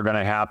books are going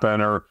to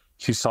happen, or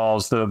she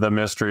solves the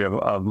mystery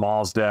of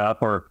Maul's death,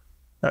 or,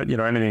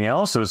 anything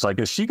else. It was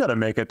is she going to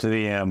make it to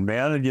the end,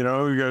 man?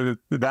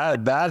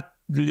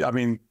 I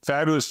mean,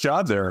 fabulous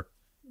job there.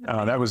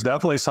 That was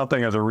definitely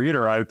something as a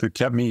reader, that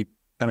kept me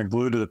kind of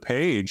glued to the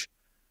page.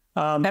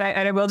 And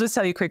I will just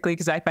tell you quickly,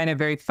 because I find it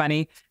very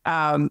funny.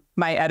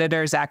 My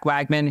editor, Zach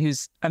Wagman,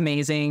 who's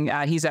amazing,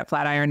 he's at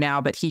Flatiron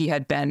now, but he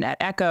had been at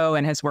Echo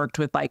and has worked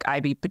with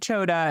Ivy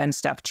Pachoda and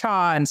Steph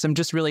Cha and some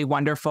just really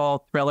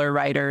wonderful thriller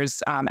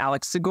writers,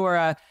 Alex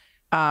Segura.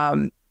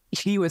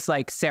 He was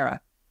like,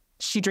 Sarah,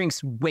 she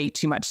drinks way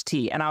too much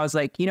tea. And I was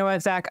like, you know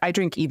what, Zach, I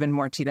drink even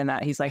more tea than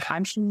that. He's like,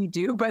 I'm sure you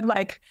do, but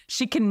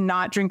she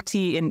cannot drink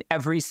tea in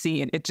every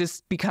scene. It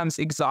just becomes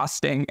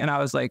exhausting. And I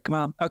was like,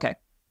 well, okay.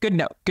 Good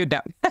note.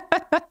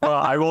 Well,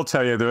 I will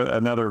tell you,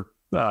 another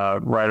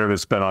writer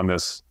that's been on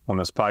this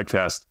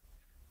podcast,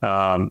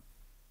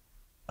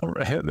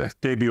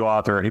 debut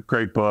author,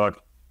 great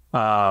book.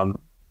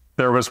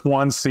 There was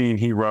one scene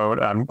he wrote.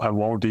 I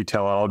won't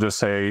detail it. I'll just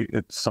say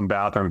it's some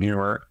bathroom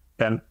humor,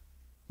 and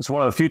it's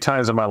one of the few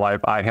times in my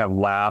life I have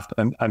laughed.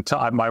 And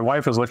until my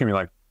wife was looking at me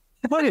like,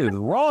 "What is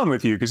wrong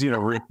with you?" Because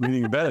we're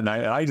reading in bed at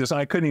night, and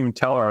I couldn't even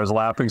tell her I was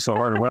laughing so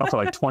hard. It went on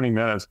for 20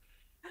 minutes.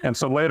 And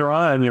so later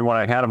on, when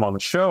I had him on the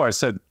show, I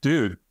said,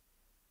 dude,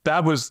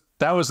 that was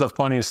the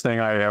funniest thing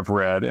I have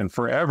read in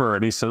forever.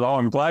 And he said, oh,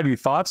 I'm glad you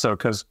thought so,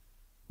 because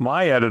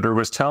my editor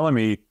was telling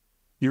me,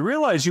 you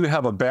realize you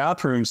have a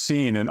bathroom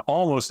scene in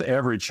almost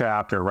every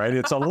chapter, right?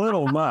 It's a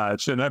little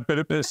much.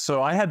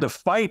 So I had to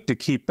fight to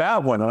keep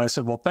that one. And I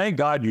said, well, thank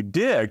God you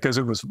did, because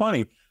it was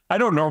funny. I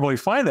don't normally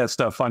find that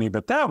stuff funny,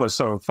 but that was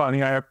so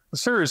funny.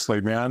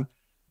 Seriously, man,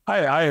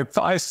 I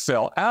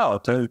fell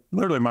out.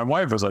 Literally, my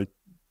wife was like,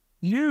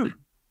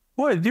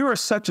 Boy, you are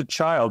such a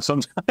child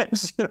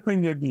sometimes.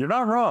 You're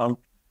not wrong.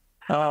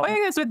 I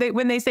think that's what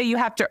when they say you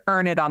have to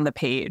earn it on the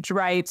page,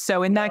 right?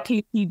 So in that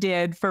case, he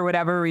did for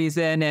whatever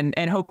reason.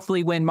 And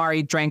hopefully when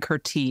Mari drank her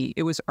tea,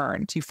 it was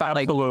earned. You felt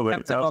absolutely,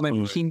 like that was the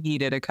moment she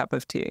needed a cup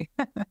of tea.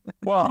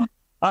 Well,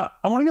 I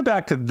want to get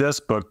back to this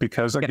book,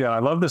 because, again, I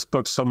love this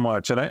book so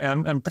much.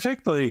 And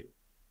particularly,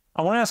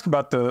 I want to ask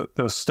about the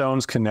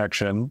Stones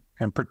connection,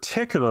 and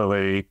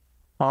particularly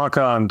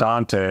Anka and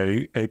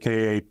Dante,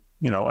 a.k.a.,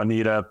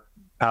 Anita,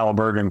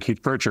 Pallenberg and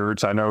Keith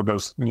Richards. I know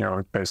those,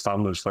 based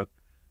on loosely.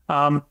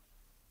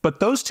 But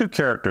those two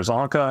characters,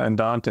 Anka and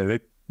Dante,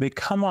 they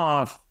come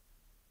off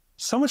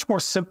so much more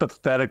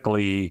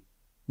sympathetically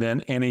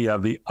than any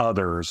of the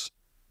others,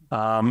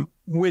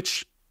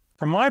 which,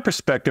 from my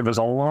perspective as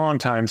a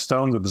longtime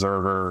Stones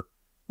observer,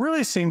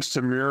 really seems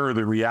to mirror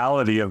the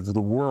reality of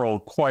the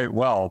world quite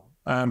well,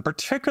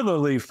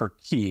 particularly for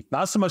Keith.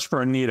 Not so much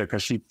for Anita,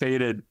 because she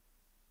faded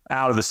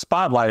out of the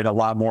spotlight a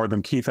lot more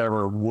than Keith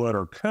ever would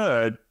or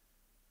could.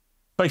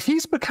 But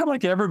he's become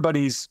like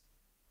everybody's,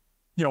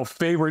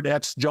 favorite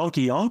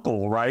ex-junkie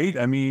uncle, right?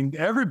 I mean,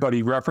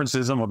 everybody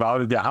references him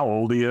about how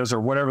old he is or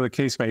whatever the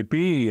case may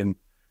be. And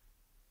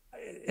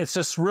it's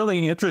just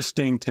really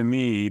interesting to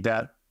me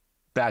that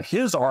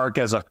his arc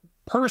as a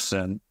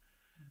person.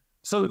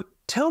 So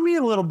tell me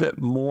a little bit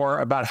more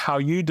about how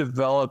you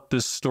developed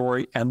this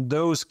story and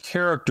those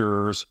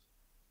characters,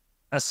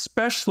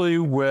 especially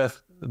with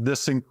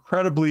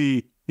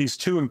these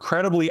two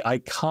incredibly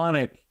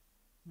iconic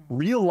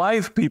real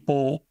life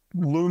people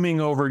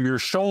looming over your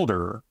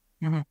shoulder.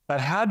 Mm-hmm. That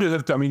had to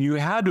have, you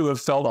had to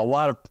have felt a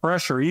lot of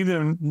pressure,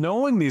 even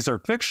knowing these are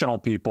fictional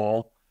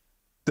people,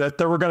 that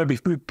there were going to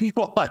be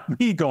people like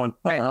me going,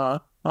 Well,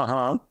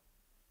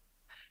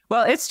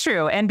 it's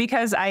true. And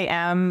because I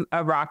am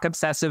a rock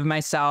obsessive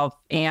myself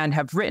and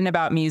have written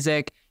about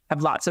music,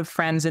 have lots of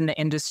friends in the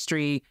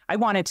industry, I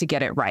wanted to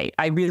get it right.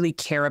 I really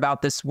care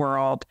about this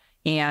world.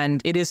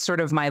 And it is sort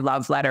of my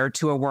love letter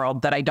to a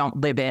world that I don't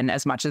live in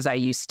as much as I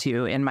used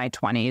to in my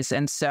 20s.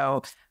 And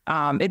so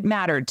it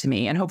mattered to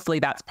me. And hopefully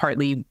that's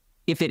partly,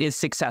 if it is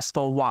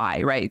successful,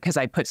 why, right? Because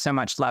I put so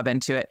much love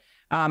into it.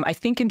 I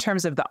think in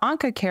terms of the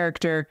Anka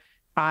character,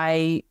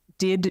 I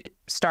did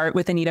start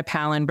with Anita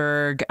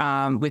Pallenberg,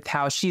 with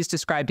how she's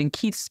described in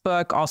Keith's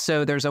book.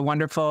 Also, there's a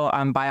wonderful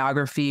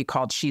biography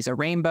called She's a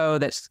Rainbow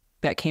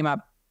that came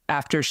up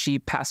after she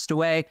passed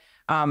away.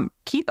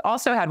 Keith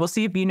also had, we'll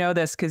see if you know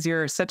this because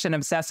you're such an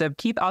obsessive,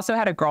 Keith also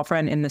had a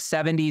girlfriend in the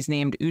 70s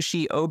named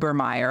Uschi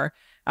Obermeier,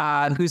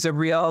 who's a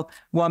real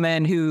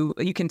woman who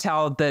you can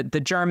tell the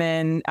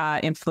German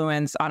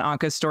influence on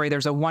Anka's story.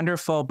 There's a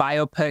wonderful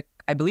biopic,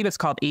 I believe it's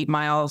called 8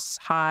 Miles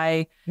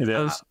High. It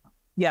is.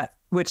 Yeah,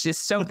 which is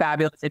so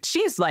fabulous.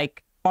 She's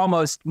like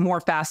almost more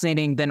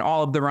fascinating than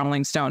all of the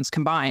Rolling Stones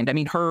combined. I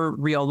mean, her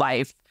real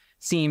life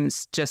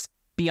seems just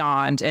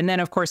beyond. And then,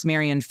 of course,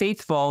 Marianne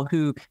Faithfull,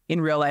 who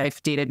in real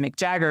life dated Mick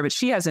Jagger, but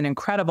she has an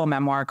incredible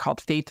memoir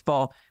called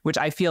Faithful, which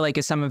I feel like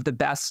is some of the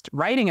best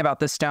writing about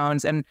the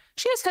Stones. And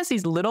she just has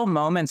these little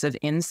moments of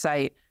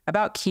insight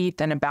about Keith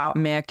and about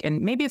Mick.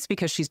 And maybe it's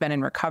because she's been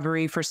in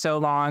recovery for so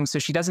long, so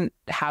she doesn't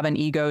have an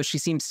ego. She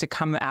seems to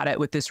come at it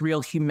with this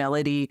real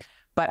humility.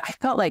 But I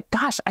felt like,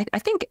 gosh, I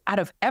think out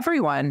of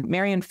everyone,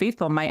 Marianne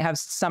Faithfull might have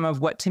some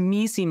of what to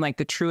me seemed like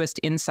the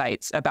truest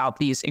insights about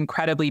these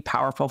incredibly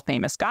powerful,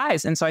 famous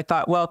guys. And so I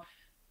thought, well,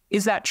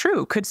 is that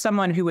true? Could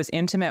someone who was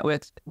intimate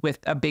with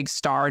a big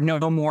star know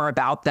more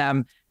about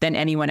them than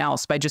anyone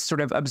else by just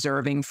sort of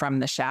observing from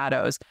the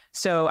shadows?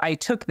 So I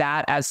took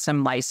that as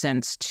some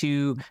license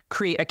to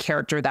create a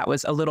character that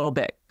was a little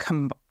bit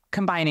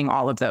combining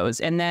all of those.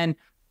 And then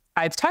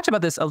I've talked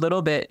about this a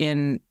little bit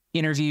in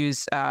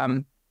interviews,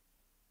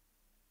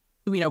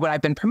 when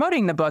I've been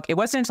promoting the book. It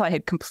wasn't until I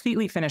had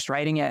completely finished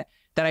writing it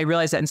that I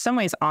realized that in some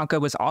ways Anka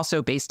was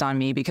also based on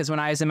me, because when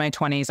I was in my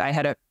 20s, I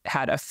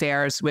had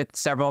affairs with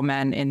several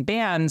men in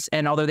bands.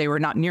 And although they were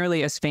not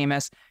nearly as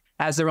famous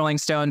as the Rolling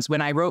Stones,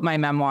 when I wrote my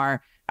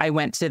memoir, I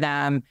went to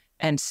them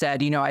and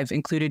said, I've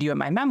included you in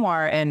my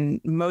memoir. And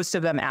most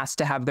of them asked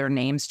to have their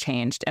names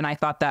changed. And I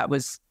thought that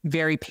was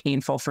very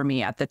painful for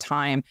me at the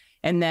time.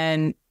 And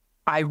then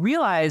I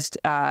realized,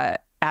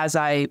 as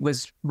I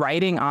was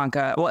writing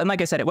Anka, well, and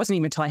like I said, it wasn't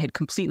even until I had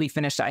completely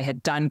finished, I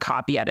had done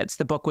copy edits,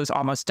 the book was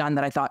almost done,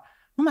 that I thought,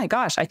 oh my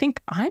gosh, I think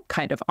I'm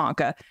kind of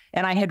Anka.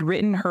 And I had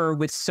written her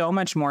with so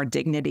much more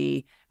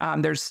dignity.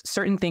 There's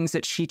certain things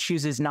that she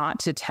chooses not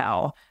to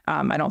tell.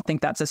 I don't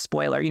think that's a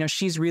spoiler.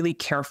 She's really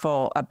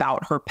careful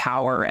about her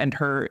power and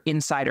her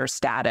insider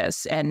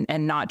status, and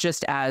not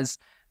just as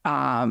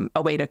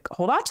a way to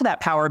hold on to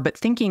that power, but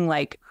thinking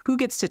like who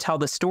gets to tell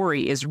the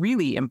story is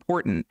really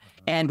important,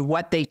 and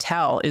what they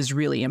tell is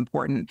really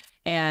important.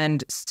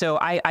 And so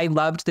I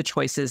loved the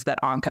choices that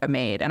Anka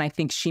made, and I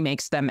think she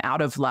makes them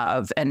out of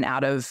love and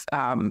out of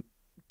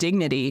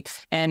dignity.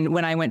 And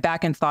when I went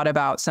back and thought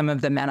about some of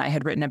the men I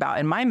had written about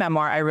in my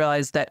memoir, I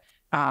realized that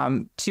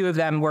 2 of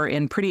them were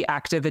in pretty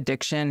active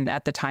addiction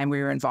at the time we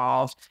were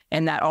involved,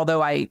 and that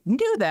although I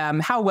knew them,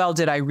 how well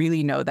did I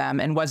really know them,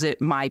 and was it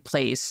my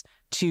place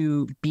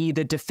to be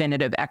the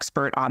definitive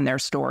expert on their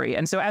story?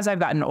 And so as I've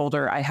gotten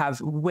older, I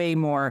have way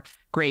more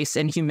grace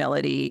and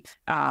humility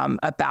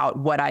about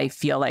what I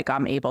feel like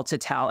I'm able to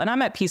tell. And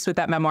I'm at peace with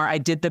that memoir. I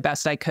did the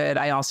best I could.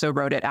 I also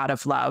wrote it out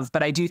of love.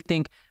 But I do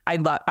think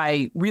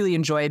I really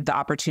enjoyed the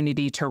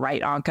opportunity to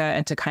write Anka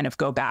and to kind of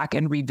go back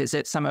and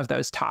revisit some of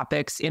those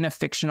topics in a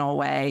fictional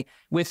way,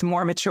 with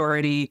more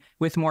maturity,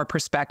 with more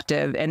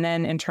perspective. And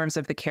then in terms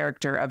of the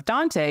character of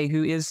Dante,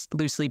 who is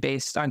loosely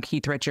based on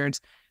Keith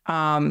Richards,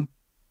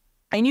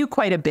 I knew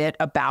quite a bit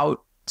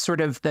about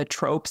sort of the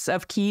tropes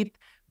of Keith,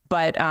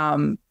 but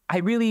I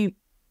really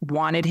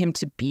wanted him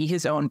to be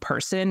his own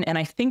person. And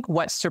I think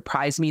what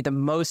surprised me the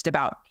most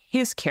about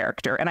his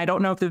character, and I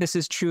don't know if this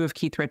is true of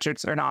Keith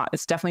Richards or not,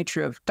 it's definitely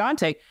true of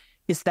Dante,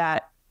 is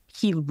that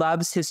he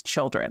loves his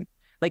children.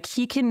 Like,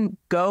 he can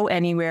go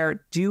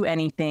anywhere, do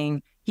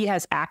anything. He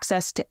has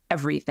access to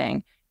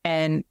everything.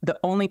 And the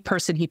only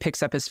person he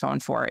picks up his phone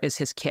for is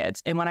his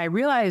kids. And when I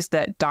realized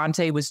that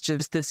Dante was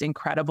just this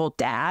incredible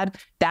dad,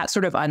 that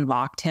sort of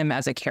unlocked him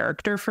as a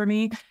character for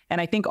me. And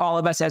I think all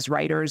of us as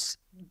writers,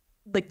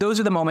 like, those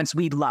are the moments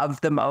we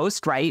love the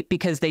most, right?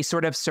 Because they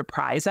sort of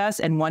surprise us.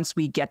 And once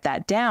we get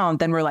that down,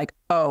 then we're like,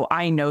 oh,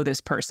 I know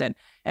this person.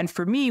 And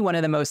for me, one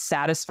of the most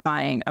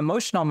satisfying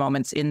emotional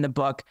moments in the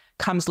book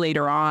comes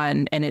later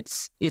on. And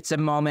it's a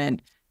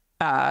moment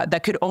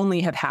that could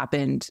only have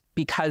happened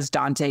because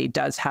Dante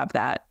does have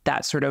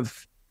that sort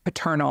of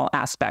paternal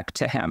aspect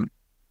to him.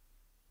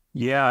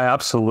 Yeah,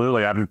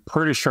 absolutely. I'm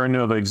pretty sure I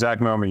know the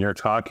exact moment you're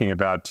talking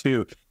about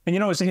too. And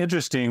it's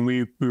interesting.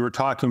 We were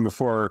talking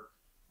before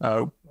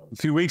a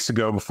few weeks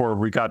ago, before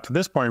we got to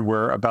this point,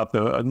 where about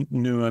the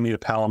new Anita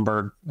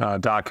Pallenberg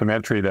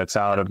documentary that's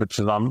out, which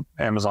is on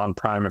Amazon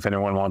Prime. If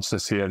anyone wants to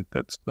see it,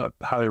 that's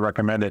highly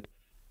recommended.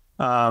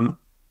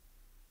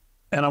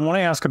 And I want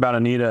to ask about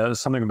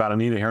something about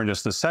Anita here in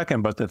just a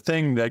second. But the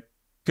thing that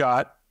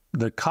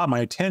caught my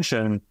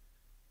attention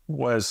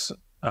was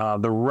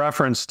the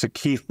reference to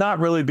Keith not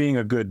really being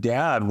a good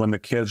dad when the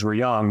kids were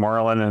young,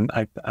 Marlon, and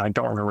I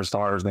don't remember his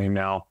daughter's name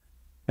now.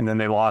 And then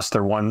they lost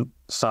their one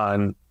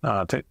son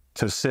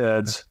to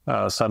SIDS,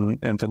 sudden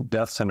infant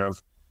death syndrome.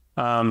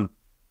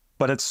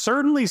 But it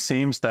certainly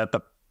seems that the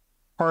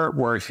part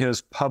where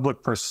his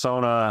public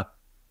persona,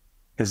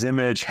 his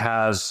image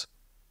has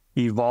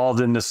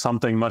evolved into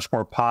something much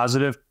more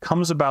positive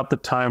comes about the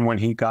time when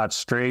he got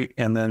straight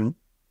and then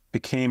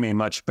became a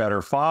much better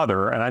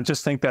father. And I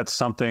just think that's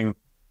something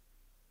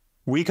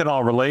we can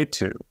all relate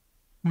to.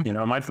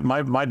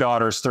 My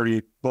daughter's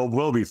 30,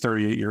 will be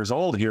 38 years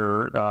old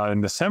here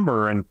in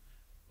December. And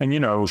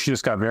she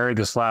just got married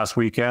this last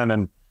weekend.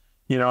 And,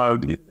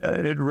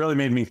 it really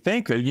made me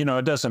think that,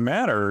 it doesn't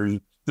matter.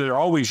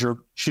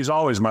 She's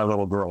always my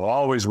little girl,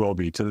 always will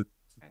be to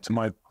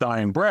my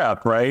dying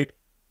breath. Right.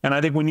 And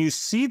I think when you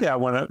see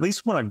that, at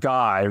least when a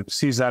guy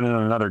sees that in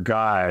another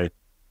guy,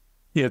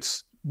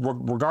 it's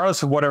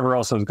regardless of whatever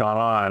else has gone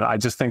on, I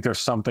just think there's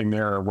something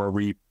there where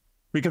we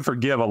can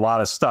forgive a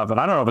lot of stuff. And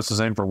I don't know if it's the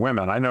same for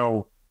women. I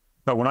know,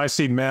 but when I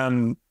see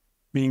men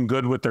being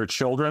good with their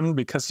children,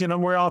 because, we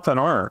often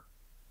aren't,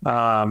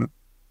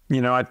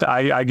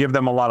 I give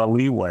them a lot of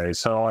leeway.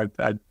 So I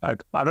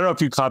don't know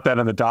if you caught that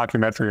in the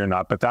documentary or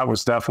not, but that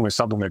was definitely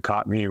something that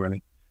caught me when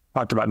he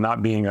talked about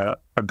not being a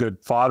good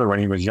father when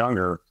he was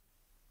younger.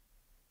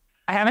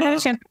 I haven't had a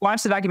chance to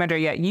watch the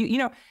documentary yet.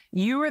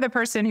 You were the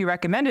person who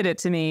recommended it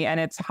to me, and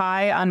it's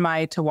high on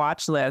my to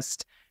watch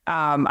list.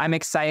 I'm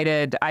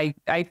excited. I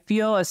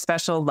feel a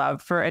special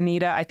love for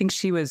Anita. I think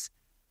she was,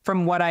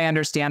 from what I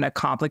understand, a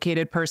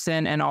complicated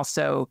person and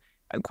also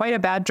quite a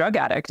bad drug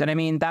addict. And I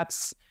mean,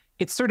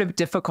 it's sort of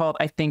difficult,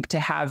 I think, to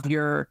have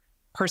your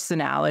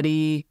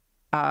personality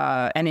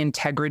and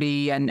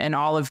integrity and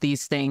all of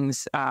these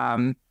things,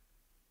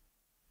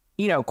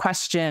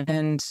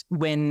 questioned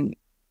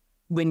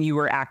when you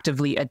were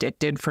actively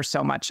addicted for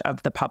so much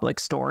of the public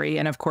story.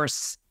 And of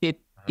course, it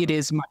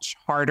is much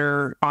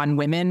harder on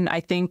women, I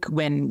think,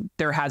 when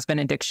there has been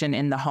addiction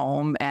in the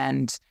home.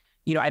 And,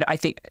 I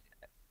think,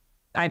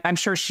 I'm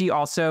sure she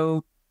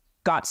also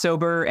got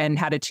sober and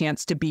had a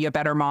chance to be a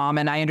better mom.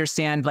 And I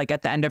understand, like,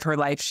 at the end of her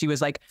life, she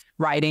was like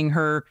riding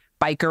her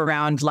bike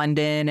around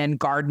London and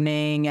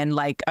gardening and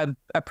like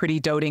a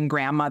pretty doting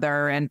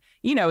grandmother. And,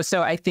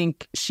 so I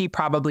think she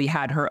probably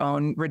had her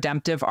own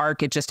redemptive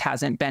arc. It just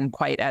hasn't been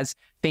quite as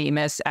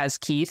famous as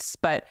Keith's.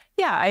 But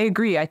yeah, I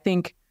agree. I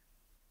think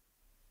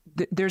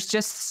there's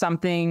just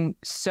something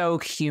so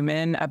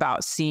human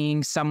about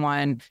seeing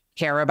someone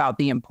care about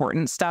the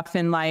important stuff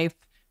in life,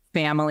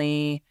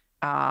 family,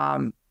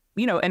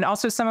 and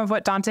also some of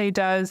what Dante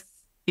does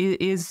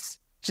is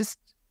just,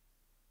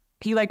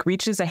 he like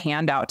reaches a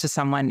hand out to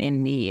someone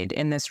in need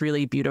in this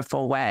really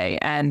beautiful way.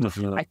 And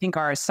I think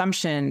our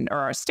assumption or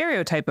our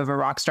stereotype of a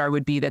rock star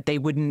would be that they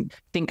wouldn't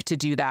think to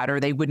do that,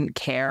 or they wouldn't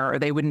care, or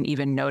they wouldn't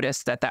even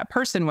notice that that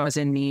person was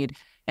in need.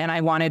 And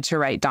I wanted to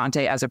write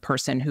Dante as a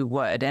person who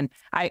would. And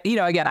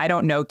again, I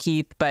don't know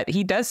Keith, but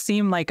he does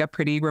seem like a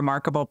pretty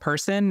remarkable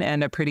person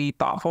and a pretty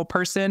thoughtful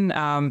person.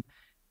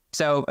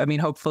 So, I mean,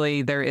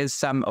 hopefully there is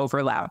some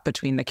overlap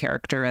between the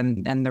character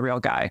and the real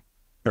guy.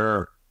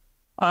 Sure.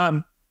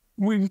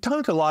 We've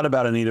talked a lot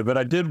about Anita, but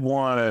I did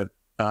want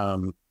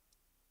to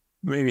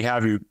maybe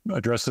have you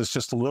address this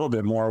just a little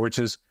bit more, which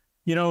is,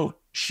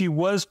 she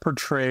was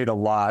portrayed a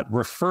lot,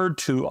 referred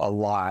to a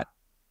lot.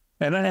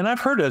 And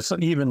I've heard it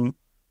even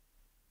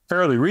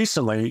fairly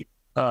recently,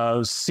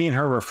 seen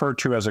her referred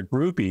to as a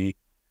groupie,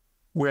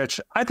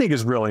 which I think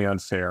is really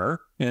unfair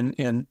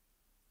in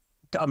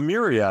a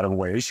myriad of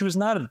ways. She was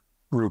not a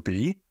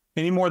groupie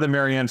any more than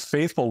Marianne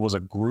Faithfull was a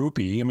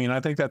groupie. I mean, I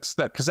think that's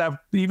that, because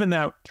even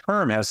that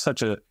term has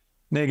such a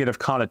negative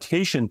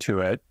connotation to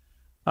it.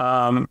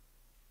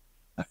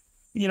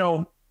 You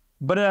know,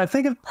 but I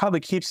think it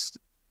probably keeps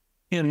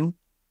in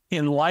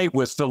light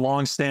with the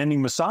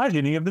longstanding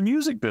misogyny of the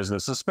music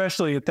business,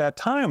 especially at that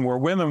time where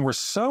women were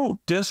so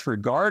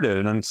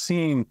disregarded and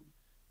seen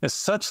as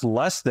such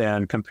less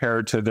than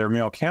compared to their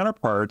male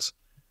counterparts.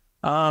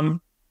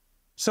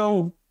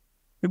 So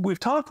we've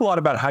talked a lot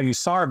about how you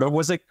saw her, but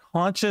was it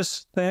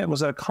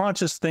a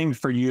conscious thing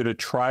for you to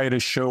try to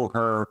show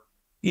her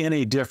in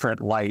a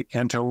different light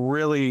and to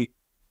really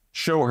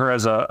show her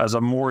as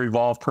a more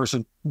evolved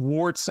person,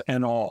 warts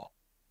and all?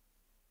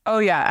 Oh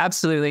yeah,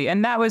 absolutely.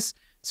 And that was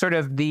sort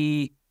of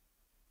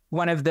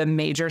one of the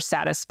major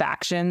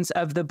satisfactions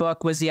of the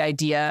book, was the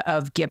idea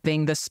of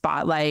giving the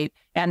spotlight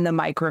and the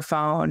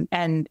microphone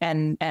and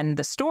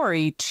the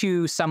story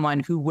to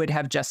someone who would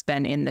have just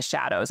been in the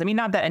shadows. I mean,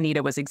 not that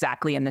Anita was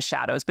exactly in the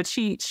shadows, but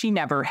she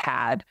never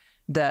had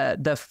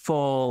the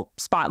full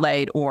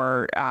spotlight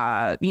or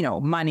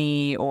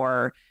money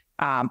or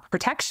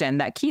protection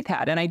that Keith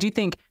had. And I do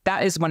think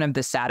that is one of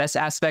the saddest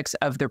aspects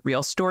of the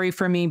real story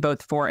for me,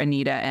 both for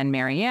Anita and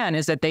Marianne,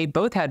 is that they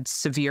both had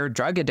severe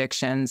drug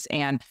addictions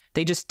and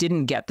they just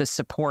didn't get the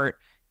support.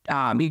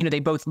 They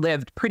both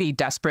lived pretty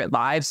desperate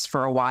lives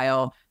for a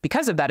while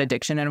because of that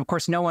addiction. And of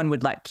course, no one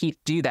would let Keith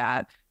do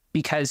that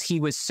because he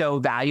was so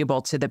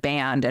valuable to the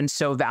band and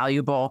so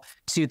valuable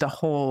to the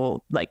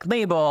whole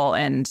label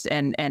and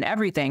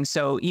everything.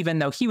 So even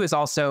though he was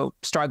also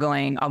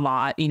struggling a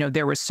lot,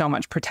 there was so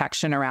much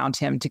protection around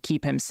him to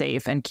keep him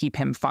safe and keep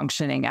him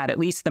functioning at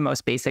least the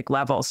most basic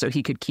level so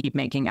he could keep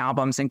making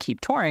albums and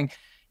keep touring.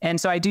 And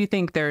so I do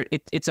think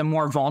it's a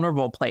more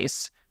vulnerable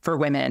place for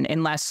women,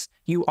 unless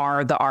you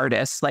are the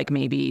artist, like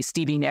maybe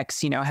Stevie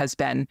Nicks, has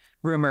been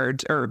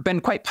rumored or been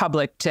quite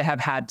public to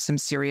have had some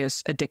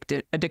serious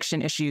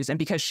addiction issues. And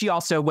because she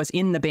also was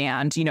in the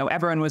band,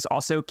 everyone was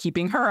also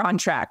keeping her on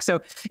track.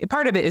 So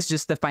part of it is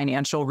just the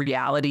financial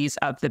realities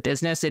of the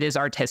business. It is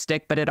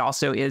artistic, but it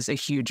also is a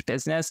huge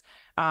business.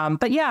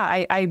 But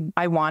yeah,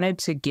 I wanted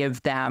to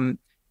give them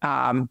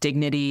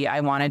dignity. I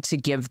wanted to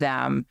give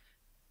them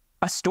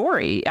a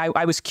story.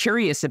 I was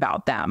curious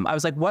about them. I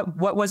was like,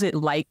 what was it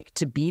like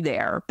to be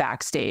there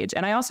backstage?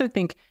 And I also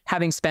think,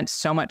 having spent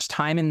so much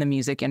time in the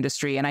music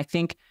industry, and I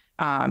think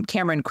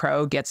Cameron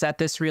Crowe gets at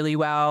this really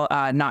well,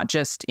 not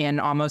just in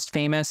Almost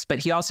Famous, but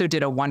he also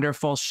did a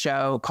wonderful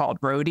show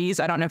called Roadies.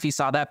 I don't know if you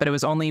saw that, but it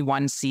was only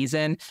one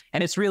season,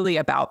 and it's really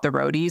about the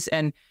roadies.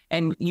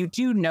 And you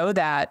do know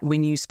that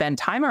when you spend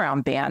time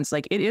around bands,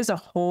 it is a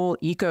whole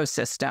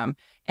ecosystem.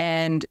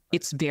 And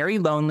it's very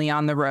lonely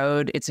on the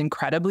road. It's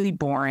incredibly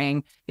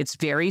boring. It's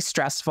very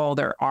stressful.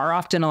 There are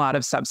often a lot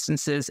of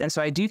substances. And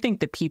so I do think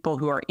the people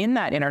who are in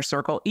that inner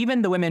circle,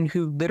 even the women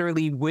who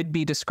literally would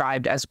be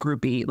described as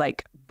groupie,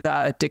 like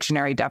the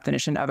dictionary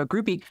definition of a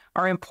groupie,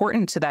 are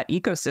important to that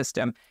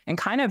ecosystem and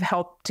kind of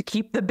help to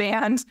keep the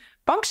band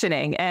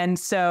functioning. And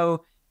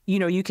so,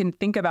 you can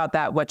think about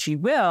that what you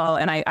will.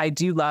 And I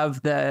do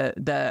love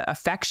the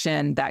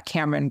affection that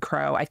Cameron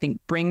Crowe, I think,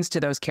 brings to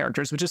those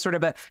characters, which is sort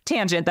of a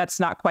tangent. That's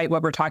not quite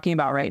what we're talking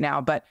about right now.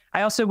 But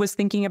I also was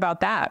thinking about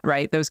that,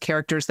 right? Those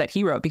characters that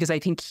he wrote, because I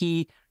think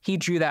he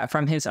drew that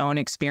from his own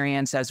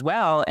experience as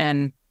well.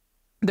 And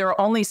there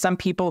are only some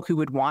people who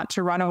would want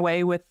to run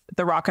away with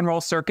the rock and roll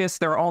circus.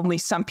 There are only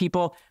some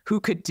people who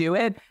could do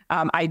it.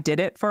 I did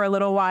it for a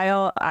little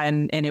while,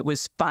 and it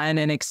was fun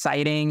and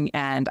exciting,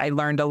 and I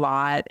learned a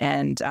lot,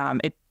 and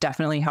it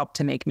definitely helped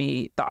to make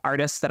me the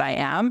artist that I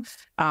am.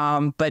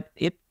 But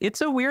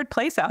it's a weird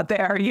place out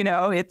there,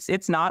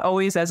 It's not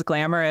always as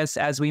glamorous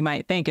as we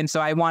might think, and so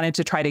I wanted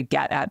to try to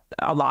get at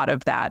a lot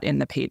of that in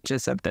the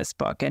pages of this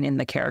book and in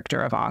the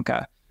character of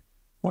Anka.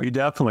 Well, you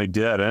definitely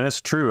did. And it's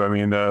true. I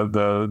mean,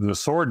 the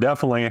sword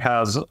definitely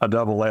has a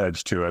double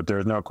edge to it.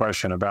 There's no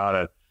question about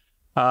it.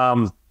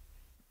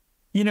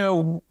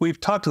 We've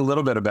talked a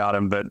little bit about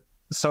him, but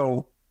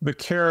so the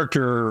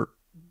character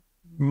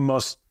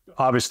most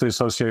obviously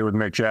associated with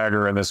Mick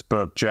Jagger in this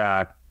book,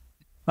 Jack,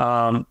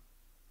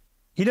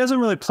 he doesn't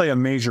really play a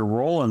major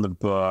role in the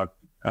book.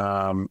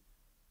 A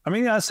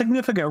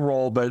significant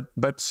role, but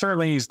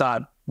certainly he's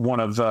not one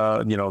of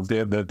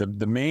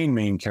the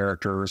main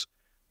characters.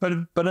 But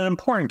an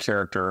important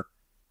character.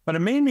 But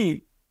it made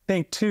me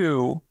think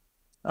too,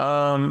 he,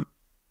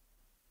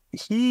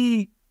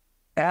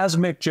 as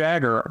Mick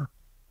Jagger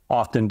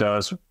often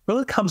does,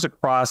 really comes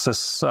across as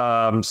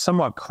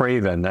somewhat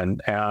craven,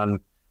 and I'm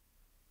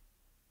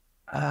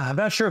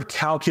not sure if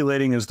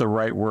calculating is the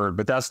right word,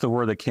 but that's the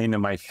word that came to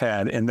my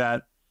head. And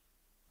that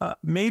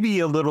maybe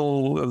a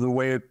little of the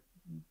way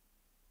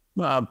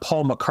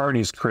Paul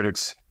McCartney's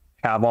critics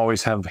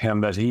always have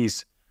him, that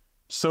he's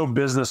so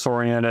business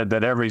oriented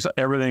that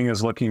everything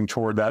is looking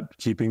toward that,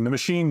 keeping the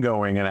machine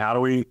going, and how do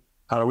we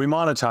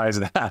monetize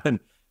that,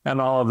 and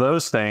all of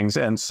those things.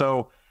 And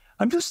so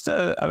I'm just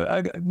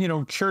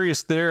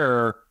curious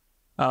there.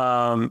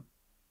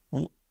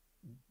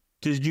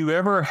 Did you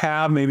ever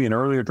have maybe in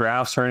earlier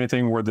drafts or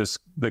anything where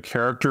the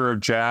character of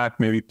Jack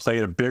maybe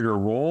played a bigger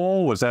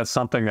role? Was that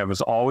something that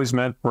was always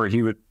meant where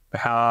he would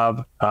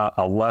have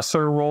a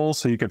lesser role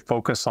so you could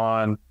focus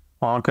on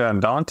Anka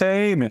and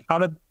Dante? I mean, how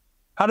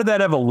did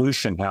that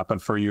evolution happen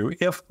for you,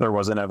 if there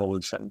was an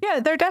evolution? Yeah,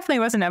 there definitely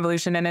was an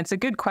evolution. And it's a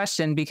good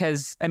question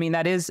because, I mean,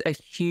 that is a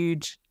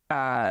huge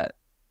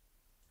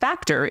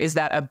factor, is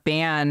that a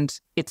band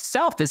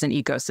itself is an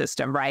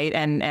ecosystem, right?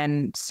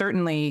 And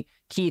certainly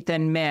Keith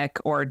and Mick,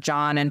 or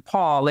John and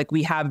Paul, like,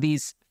 we have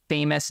these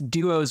famous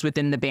duos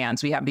within the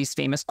bands. We have these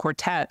famous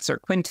quartets or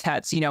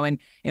quintets,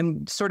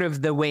 and sort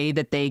of the way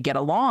that they get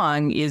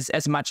along is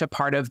as much a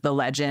part of the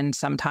legend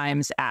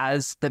sometimes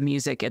as the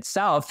music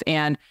itself.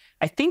 And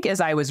I think as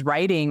I was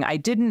writing, I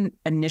didn't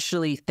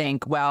initially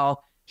think,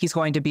 well, he's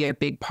going to be a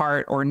big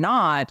part or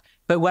not.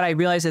 But what I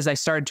realized as I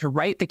started to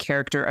write the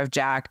character of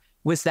Jack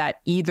was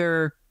that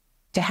either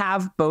to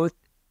have both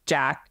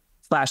Jack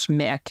 /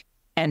 Mick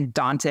and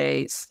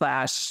Dante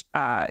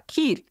 /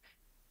 Keith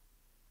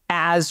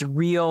as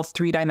real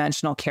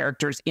three-dimensional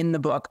characters in the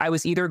book, I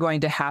was either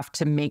going to have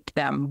to make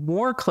them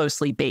more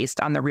closely based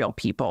on the real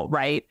people,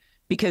 right?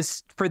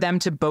 Because for them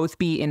to both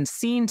be in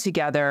scene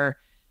together,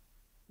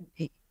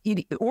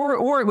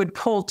 or it would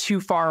pull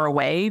too far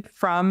away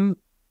from,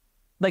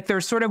 like, there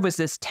sort of was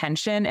this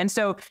tension. And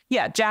so,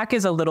 yeah, Jack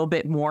is a little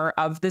bit more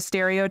of the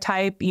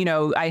stereotype.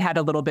 I had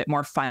a little bit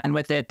more fun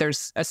with it.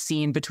 There's a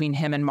scene between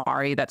him and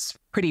Mari that's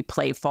pretty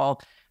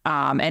playful.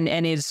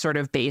 And is sort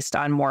of based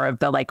on more of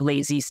the, like,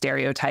 lazy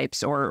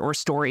stereotypes or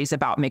stories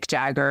about Mick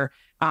Jagger.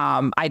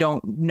 I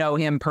don't know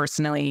him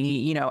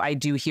personally. I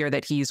do hear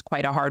that he's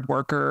quite a hard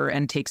worker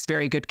and takes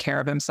very good care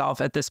of himself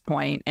at this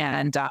point,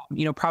 and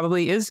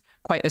probably is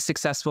quite a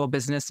successful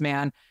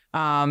businessman.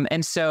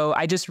 And so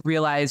I just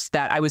realized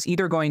that I was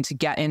either going to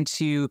get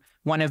into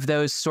one of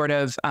those sort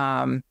of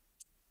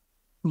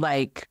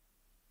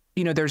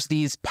there's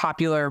these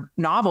popular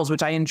novels,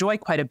 which I enjoy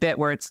quite a bit,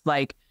 where it's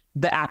like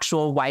the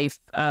actual wife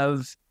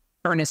of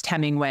Ernest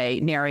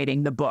Hemingway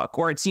narrating the book,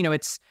 or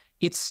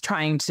it's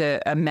trying to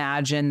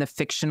imagine the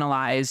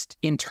fictionalized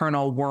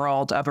internal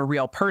world of a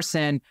real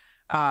person.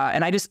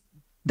 And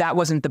that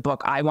wasn't the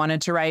book I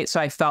wanted to write.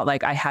 So I felt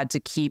like I had to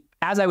keep,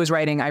 as I was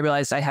writing, I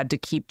realized I had to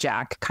keep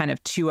Jack kind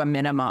of to a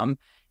minimum.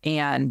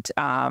 And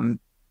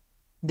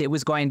it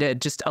was going to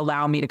just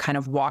allow me to kind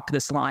of walk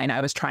this line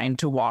I was trying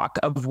to walk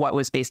of what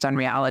was based on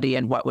reality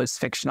and what was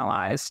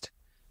fictionalized.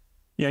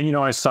 Yeah,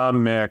 I saw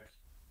Mick.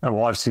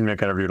 Well, I've seen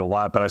Mick interviewed a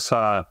lot, but I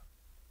saw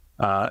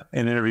an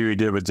interview he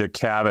did with Dick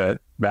Cavett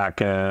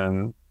back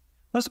in,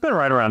 must have been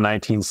right around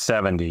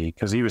 1970,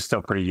 because he was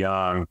still pretty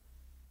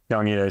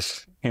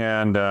youngish.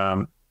 And,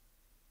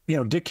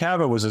 Dick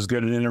Cavett was as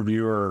good an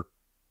interviewer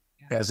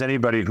as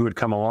anybody who had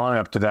come along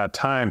up to that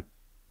time.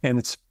 And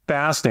it's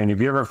fascinating.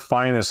 If you ever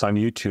find this on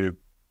YouTube,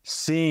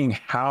 seeing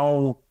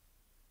how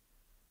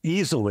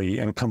easily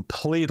and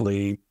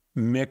completely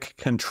Mick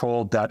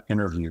controlled that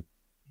interview.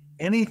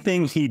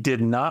 Anything he did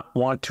not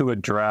want to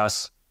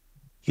address,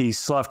 he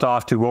sloughed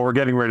off to, well, we're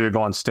getting ready to go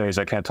on stage.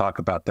 I can't talk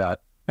about that.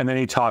 And then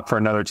he talked for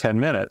another 10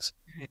 minutes.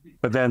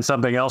 But then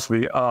something else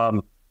would be,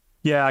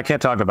 yeah, I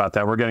can't talk about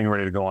that. We're getting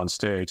ready to go on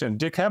stage. And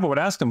Dick Cavett would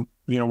ask him,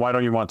 why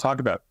don't you want to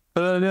talk about it?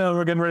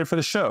 We're getting ready for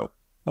the show.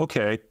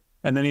 Okay.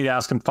 And then he'd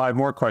ask him 5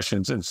 more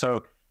questions. And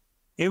so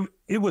it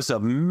was a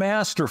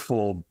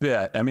masterful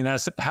bit. I mean,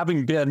 as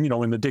having been,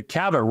 in the Dick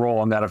Cavett role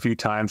on that a few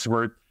times,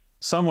 where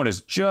someone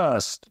is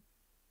just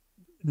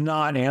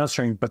not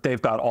answering, but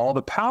they've got all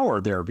the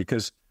power there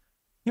because,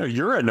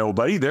 you're a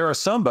nobody, they're a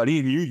somebody,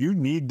 you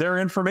need their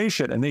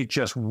information, and they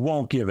just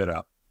won't give it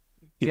up.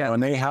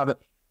 And they have it.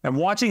 And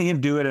watching him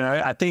do it, and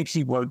I think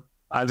he was,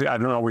 I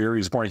don't know where he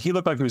was born. He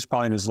looked like he was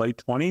probably in his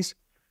late 20s.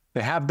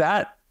 To have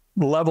that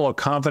level of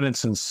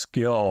confidence and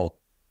skill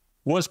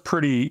was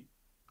pretty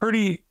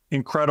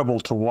incredible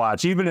to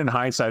watch. Even in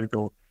hindsight, I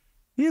go,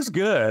 he's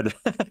good.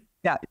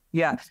 Yeah.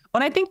 Well,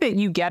 and I think that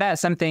you get at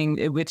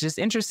something which is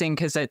interesting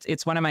because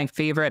it's one of my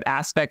favorite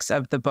aspects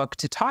of the book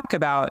to talk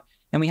about,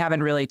 and we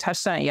haven't really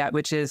touched on it yet,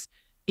 which is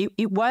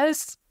it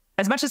was,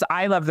 as much as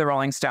I love the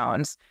Rolling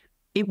Stones,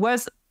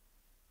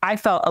 I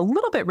felt a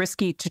little bit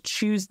risky to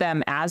choose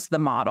them as the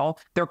model.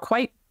 They're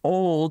quite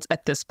old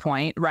at this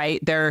point,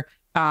 right?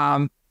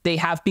 They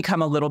have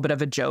become a little bit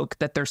of a joke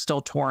that they're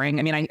still touring.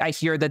 I mean, I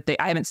hear that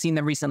I haven't seen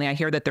them recently. I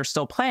hear that they're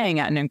still playing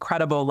at an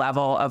incredible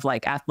level of,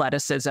 like,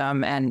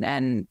 athleticism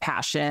and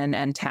passion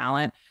and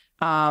talent.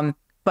 But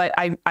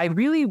I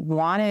really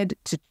wanted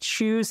to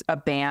choose a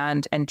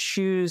band and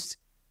choose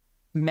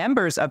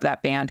members of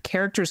that band,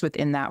 characters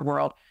within that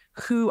world,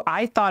 who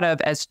I thought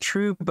of as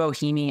true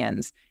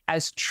bohemians,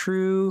 as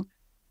true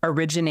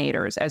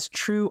originators, as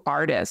true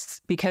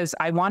artists, because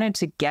I wanted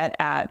to get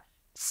at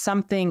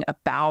something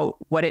about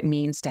what it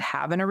means to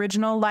have an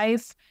original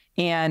life.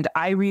 And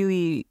I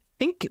really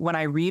think when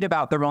I read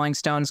about the Rolling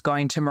Stones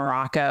going to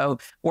Morocco,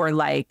 or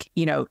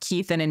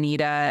Keith and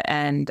Anita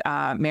and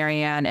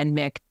Marianne and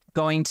Mick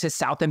going to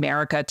South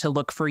America to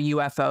look for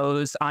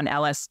UFOs on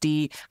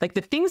LSD, like the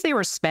things they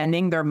were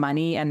spending their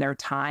money and their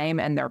time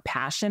and their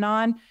passion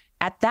on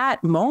at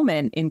that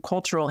moment in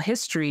cultural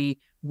history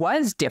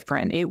was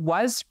different. It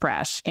was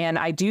fresh. And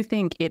I do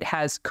think it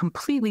has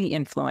completely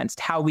influenced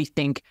how we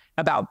think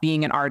about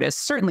being an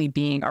artist, certainly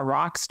being a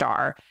rock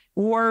star.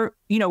 Or,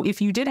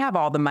 if you did have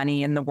all the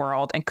money in the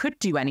world and could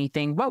do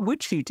anything, what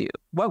would you do?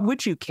 What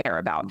would you care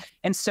about?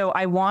 And so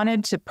I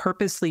wanted to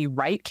purposely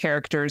write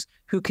characters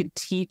who could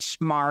teach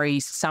Mari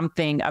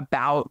something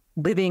about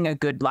living a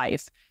good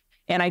life.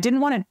 And I didn't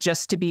want it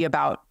just to be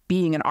about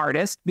being an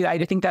artist. I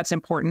think that's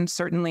important.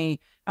 Certainly,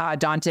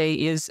 Dante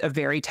is a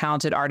very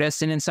talented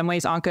artist. And in some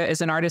ways, Anka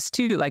is an artist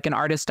too, like an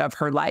artist of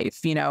her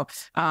life,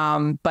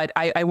 But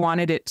I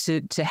wanted it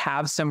to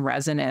have some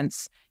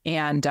resonance.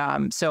 And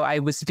so I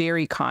was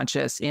very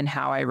conscious in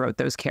how I wrote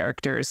those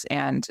characters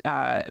and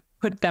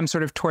put them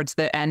sort of towards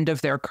the end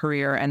of their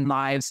career and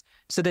lives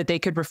so that they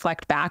could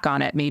reflect back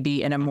on it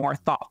maybe in a more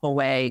thoughtful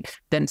way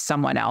than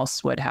someone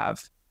else would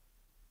have.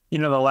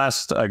 The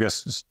last, I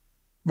guess,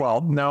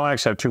 well, no, I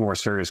actually have two more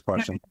serious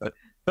questions,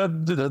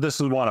 but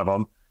this is one of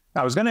them.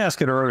 I was going to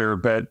ask it earlier,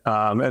 but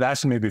it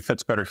actually maybe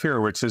fits better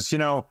here, which is,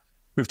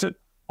 we've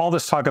all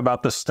this talk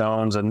about the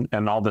Stones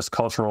and all this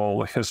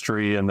cultural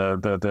history and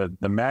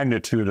the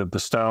magnitude of the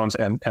Stones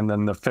and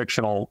then the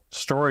fictional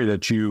story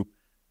that you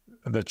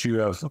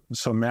have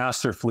so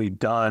masterfully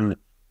done,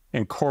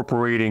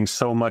 incorporating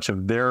so much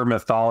of their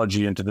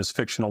mythology into this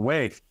fictional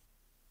way.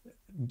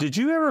 Did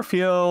you ever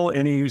feel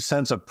any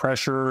sense of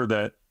pressure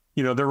that,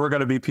 there were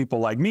going to be people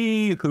like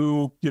me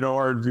who,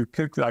 are,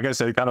 like I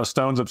said, kind of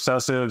Stones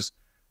obsessives?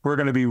 We're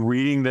going to be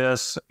reading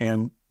this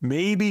and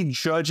maybe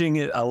judging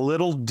it a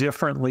little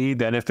differently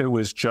than if it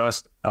was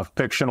just a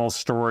fictional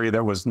story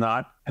that was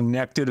not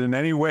connected in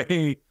any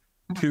way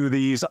to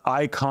these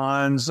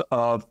icons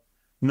of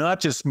not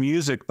just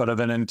music, but of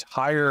an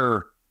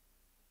entire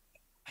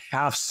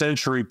half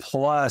century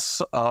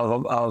plus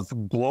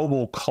of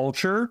global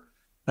culture.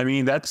 I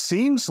mean, that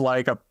seems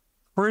like a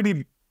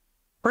pretty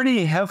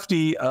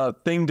hefty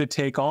thing to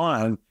take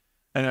on.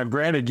 And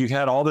granted, you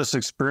had all this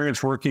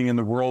experience working in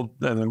the world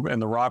in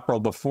the rock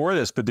world before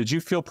this, but did you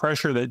feel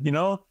pressure that, there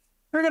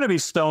are going to be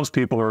Stones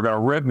people who are going to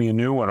rip me a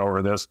new one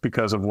over this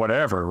because of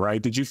whatever,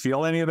 right? Did you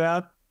feel any of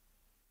that?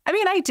 I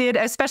mean, I did,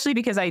 especially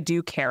because I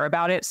do care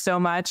about it so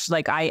much.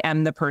 Like, I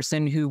am the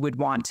person who would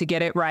want to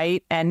get it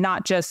right, and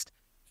not just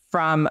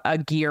from a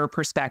gear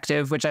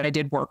perspective, which I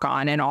did work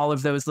on and all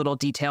of those little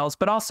details,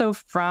 but also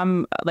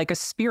from like a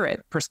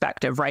spirit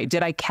perspective, right?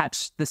 Did I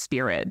catch the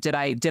spirit? Did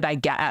I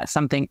get at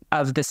something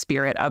of the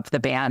spirit of the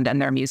band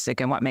and their music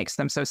and what makes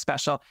them so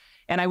special?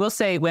 And I will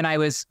say, when I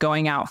was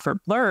going out for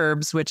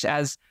blurbs, which,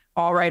 as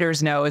all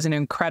writers know, is an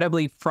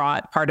incredibly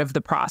fraught part of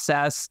the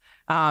process,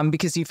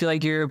 because you feel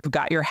like you've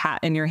got your hat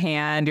in your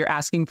hand, you're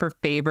asking for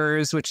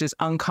favors, which is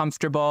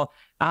uncomfortable.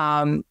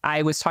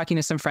 I was talking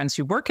to some friends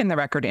who work in the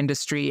record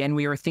industry, and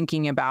we were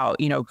thinking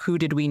about, who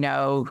did we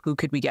know, who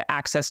could we get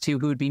access to,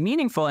 who would be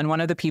meaningful. And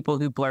one of the people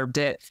who blurbed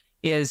it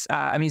is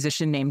a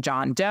musician named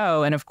John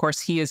Doe. And of course,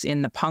 he is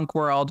in the punk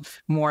world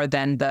more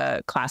than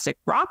the classic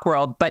rock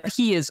world, but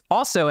he is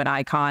also an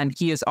icon.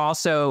 He is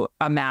also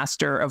a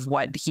master of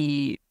what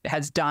he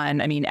has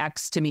done. I mean,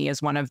 X to me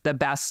is one of the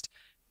best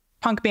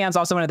punk bands,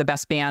 also one of the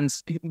best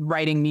bands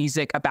writing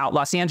music about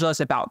Los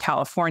Angeles, about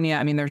California.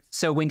 I mean,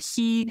 so when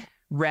he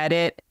read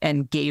it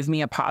and gave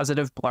me a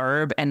positive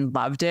blurb and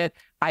loved it,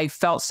 I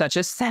felt such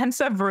a sense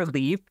of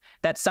relief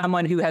that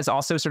someone who has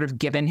also sort of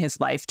given his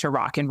life to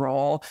rock and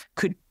roll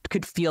could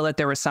feel that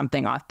there was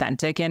something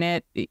authentic in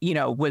it,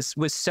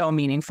 was so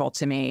meaningful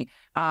to me.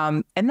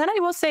 And then I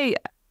will say,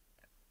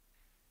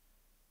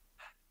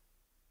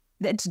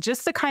 it's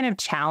just the kind of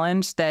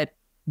challenge that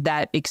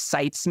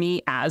excites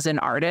me as an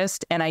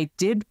artist. And I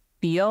did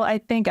feel, I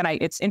think, and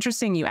it's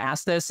interesting you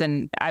asked this,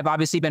 and I've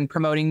obviously been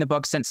promoting the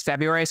book since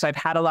February, so I've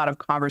had a lot of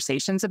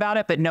conversations about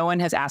it, but no one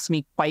has asked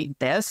me quite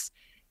this.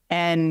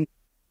 And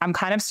I'm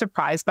kind of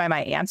surprised by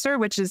my answer,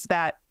 which is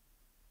that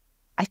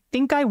I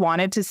think I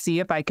wanted to see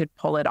if I could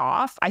pull it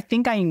off. I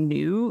think I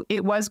knew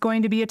it was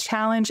going to be a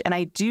challenge. And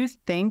I do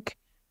think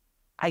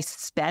I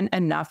spent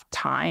enough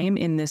time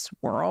in this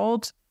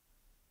world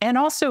and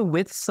also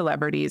with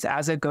celebrities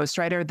as a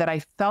ghostwriter that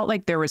I felt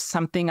like there was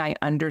something I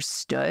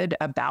understood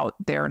about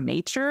their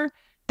nature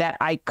that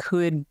I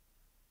could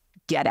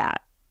get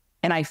at.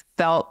 And I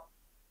felt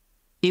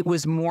it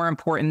was more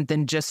important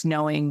than just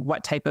knowing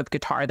what type of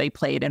guitar they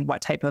played and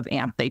what type of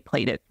amp they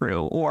played it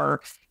through,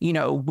 or,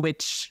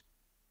 which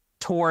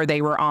tour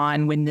they were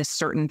on when this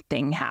certain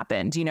thing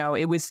happened.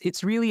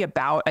 It's really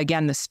about,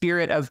 again, the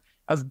spirit of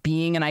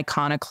being an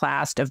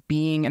iconoclast, of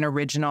being an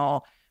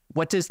original.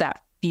 What does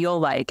that feel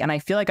like? And I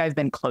feel like I've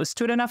been close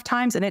to it enough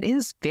times, and it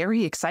is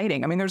very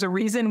exciting. I mean, there's a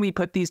reason we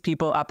put these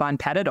people up on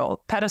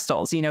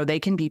pedestals. They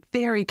can be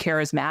very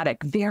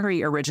charismatic,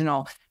 very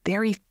original,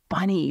 very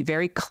funny,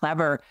 very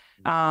clever.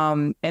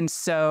 And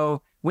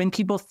so when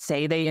people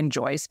say they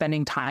enjoy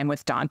spending time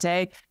with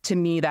Dante, to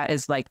me, that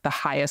is like the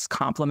highest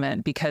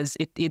compliment, because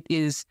it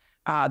is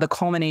the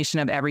culmination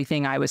of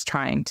everything I was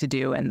trying to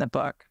do in the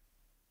book.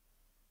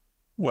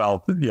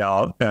 Well,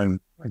 yeah. And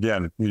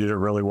again, you did it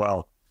really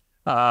well.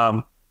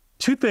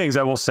 two things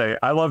I will say.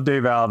 I love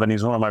Dave Alvin.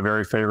 He's one of my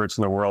very favorites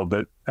in the world.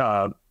 But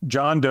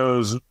John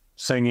Doe's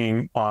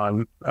singing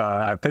on,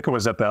 I think it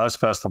was at the US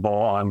Festival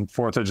on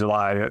 4th of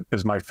July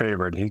is my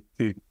favorite.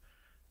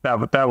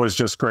 That was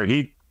just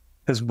great.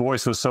 His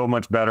voice was so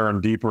much better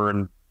and deeper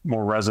and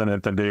more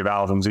resonant than Dave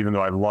Alvin's. Even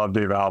though I love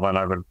Dave Alvin,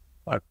 I would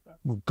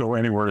go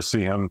anywhere to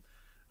see him.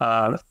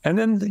 And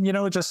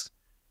then, just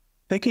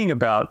thinking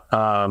about,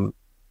 that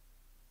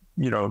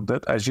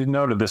as you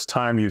noted, this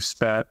time you've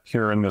spent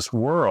here in this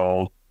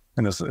world,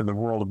 in the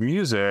world of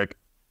music,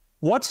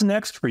 what's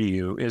next for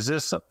you? Is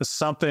this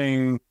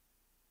something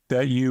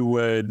that you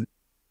would,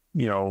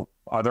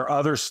 are there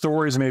other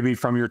stories maybe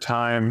from your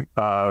time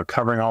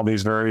covering all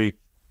these very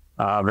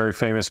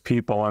famous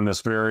people in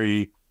this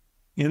very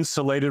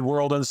insulated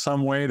world in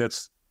some way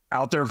that's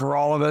out there for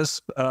all of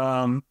us?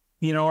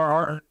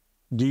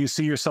 Do you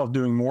see yourself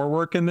doing more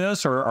work in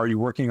this, or are you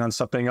working on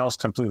something else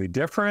completely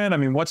different? I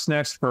mean, what's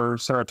next for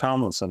Sarah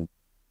Tomlinson?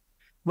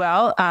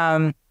 Well,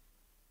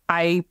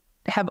 I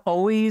have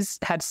always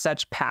had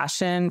such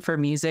passion for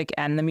music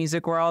and the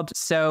music world,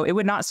 so it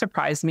would not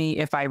surprise me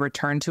if I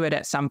return to it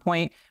at some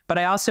point. But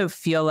I also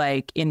feel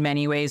like in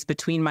many ways,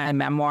 between my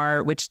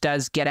memoir, which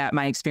does get at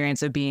my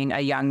experience of being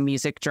a young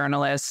music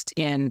journalist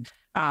in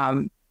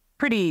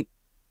pretty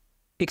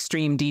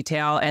extreme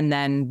detail, and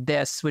then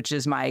this, which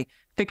is my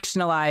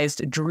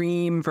fictionalized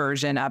dream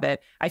version of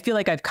it, I feel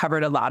like I've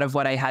covered a lot of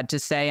what I had to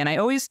say. And I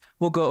always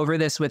will go over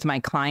this with my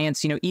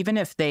clients, even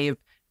if they've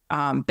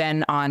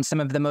been on some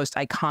of the most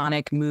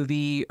iconic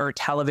movie or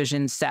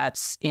television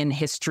sets in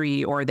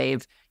history, or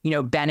they've,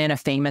 been in a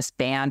famous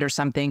band or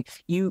something.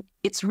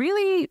 It's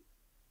really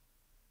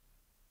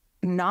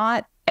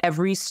not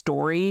every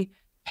story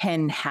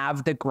can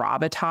have the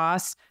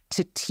gravitas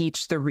to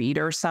teach the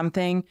reader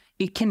something.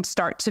 It can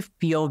start to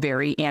feel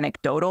very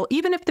anecdotal,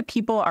 even if the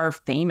people are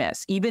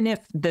famous, even if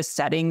the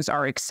settings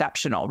are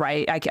exceptional,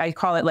 right? I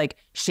call it like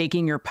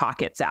shaking your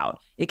pockets out.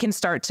 It can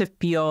start to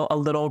feel a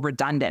little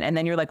redundant. And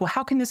then you're like, well,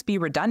 how can this be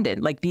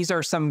redundant? Like, these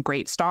are some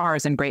great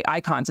stars and great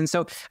icons. And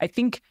so I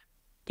think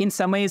in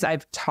some ways,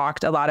 I've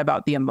talked a lot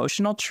about the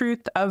emotional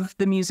truth of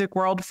the music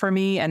world for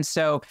me. And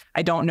so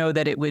I don't know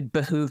that it would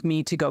behoove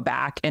me to go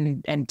back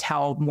and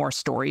tell more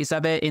stories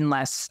of it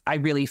unless I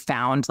really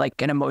found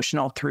like an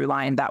emotional through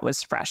line that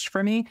was fresh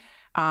for me.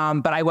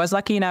 But I was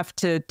lucky enough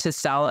to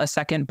sell a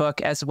second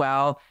book as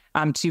well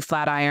to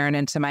Flatiron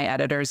and to my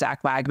editor,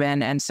 Zach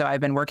Wagman. And so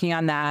I've been working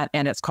on that,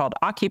 and it's called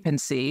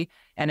Occupancy,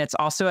 and it's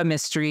also a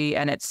mystery,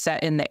 and it's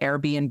set in the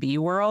Airbnb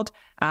world.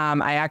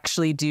 I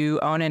actually do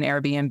own an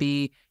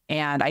Airbnb,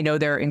 and I know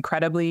they're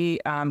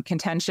incredibly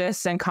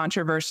contentious and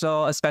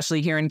controversial,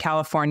 especially here in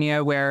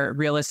California, where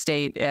real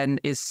estate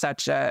is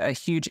such a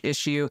huge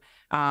issue.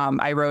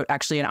 I wrote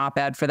actually an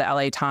op-ed for the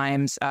LA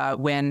Times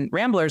when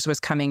Ramblers was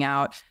coming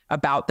out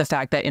about the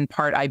fact that in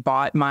part I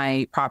bought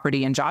my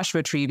property in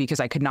Joshua Tree because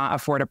I could not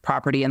afford a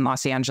property in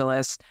Los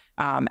Angeles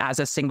as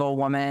a single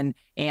woman.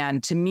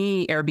 And to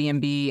me,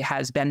 Airbnb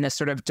has been this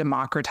sort of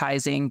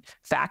democratizing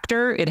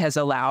factor. It has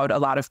allowed a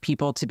lot of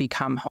people to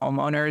become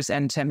homeowners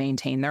and to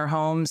maintain their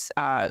homes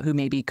who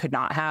maybe could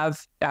not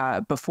have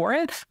before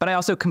it. But I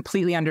also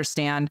completely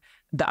understand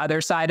the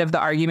other side of the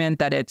argument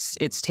that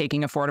it's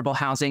taking affordable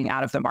housing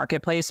out of the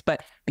marketplace.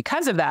 But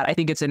because of that, I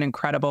think it's an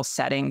incredible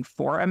setting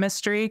for a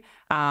mystery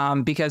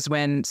because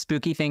when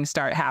spooky things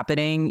start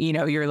happening,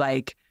 you're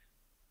like,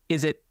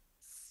 is it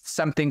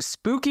something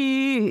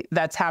spooky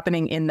that's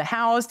happening in the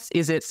house?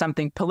 Is it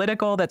something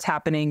political that's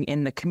happening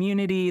in the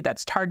community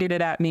that's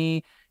targeted at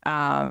me?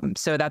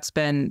 So that's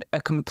been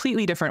a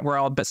completely different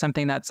world, but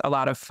something that's a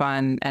lot of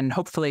fun and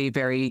hopefully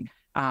very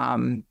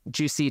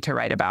juicy to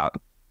write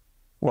about.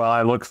 Well,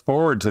 I look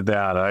forward to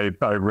that.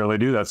 I really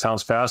do. That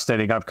sounds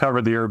fascinating. I've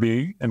covered the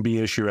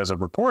Airbnb issue as a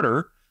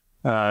reporter.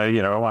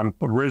 I'm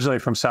originally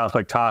from South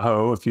Lake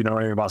Tahoe. If you know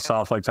anything about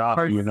South Lake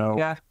Tahoe,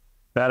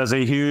 that is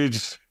a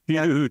huge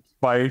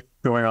fight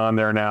going on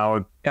there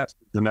now. It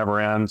never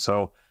ends.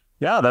 So,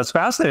 yeah, that's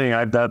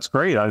fascinating. That's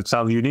great. It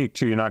sounds unique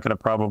too. You're not going to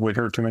probably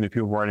hear too many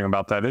people writing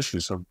about that issue.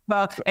 So,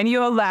 well, and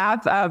you'll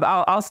laugh.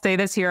 I'll say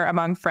this here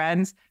among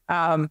friends,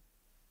 and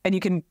you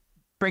can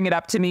bring it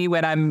up to me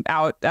when I'm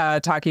out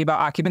talking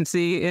about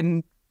occupancy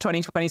in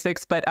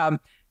 2026. But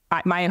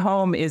my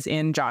home is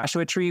in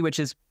Joshua Tree, which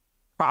is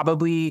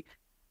probably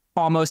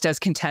almost as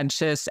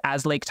contentious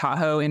as Lake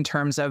Tahoe in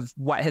terms of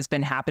what has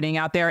been happening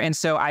out there. And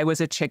so I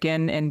was a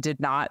chicken and did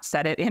not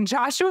set it in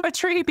Joshua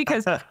Tree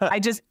because I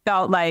just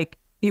felt like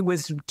it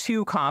was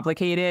too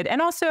complicated.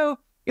 And also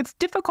it's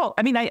difficult.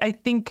 I mean, I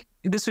think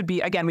this would be,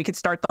 again, we could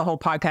start the whole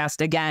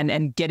podcast again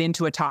and get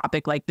into a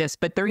topic like this,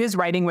 but there is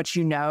writing what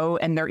you know,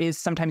 and there is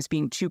sometimes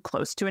being too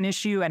close to an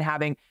issue and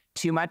having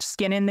too much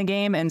skin in the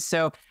game. And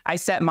so I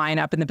set mine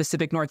up in the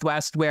Pacific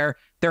Northwest where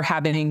they're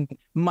having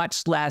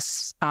much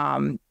less,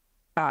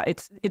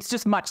 it's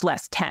just much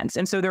less tense.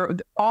 And so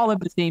all of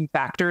the same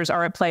factors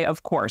are at play,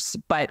 of course,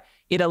 but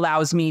it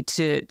allows me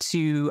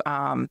to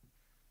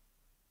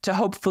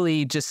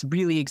hopefully just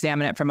really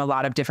examine it from a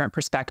lot of different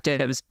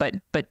perspectives, but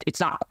it's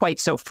not quite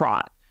so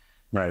fraught.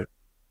 Right.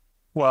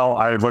 Well,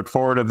 I look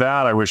forward to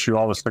that. I wish you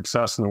all the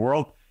success in the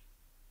world.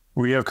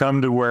 We have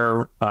come to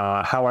where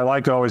how I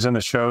like to always end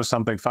the show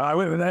something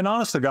fun. And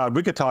honest to God,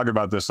 we could talk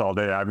about this all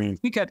day. I mean,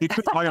 We could. you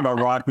could talk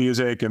about rock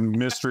music and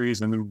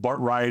mysteries and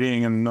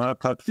writing and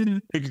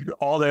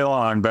all day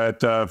long. But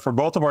for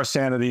both of our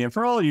sanity and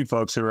for all of you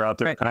folks who are out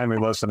there kindly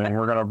listening,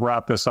 we're going to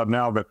wrap this up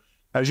now. But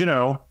as you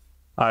know,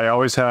 I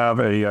always have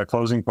a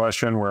closing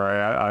question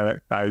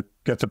where I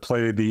get to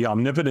play the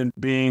omnipotent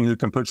being who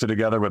can put you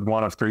together with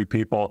one of three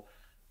people.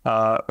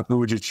 Who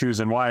would you choose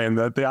and why? And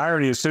the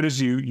irony, as soon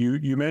as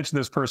you mentioned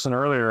this person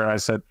earlier, and I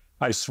said,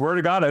 I swear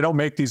to God, I don't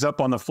make these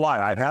up on the fly.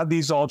 I had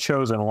these all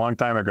chosen a long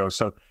time ago.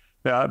 So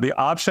the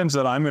options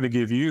that I'm going to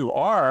give you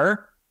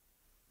are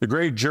the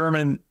great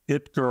German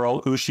it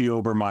girl, Uschi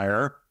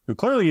Obermeier, who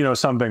clearly you know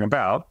something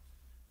about,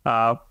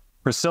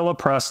 Priscilla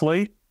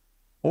Presley,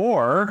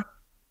 or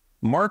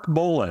Mark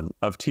Bolan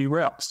of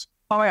T-Rex.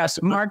 Oh my gosh,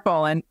 Mark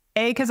Bolan.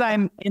 Because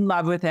I'm in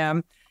love with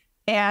him.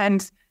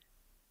 And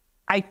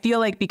I feel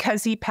like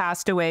because he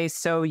passed away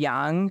so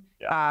young,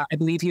 I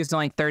believe he was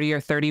only 30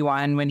 or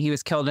 31 when he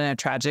was killed in a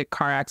tragic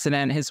car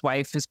accident. His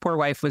poor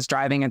wife was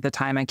driving at the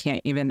time. I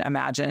can't even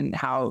imagine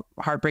how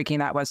heartbreaking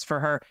that was for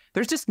her.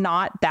 There's just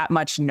not that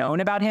much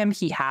known about him.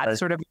 He had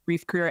sort of a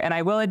brief career. And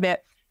I will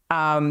admit,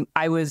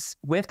 I was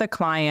with a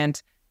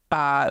client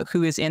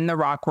who is in the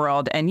rock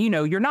world. And,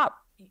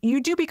 you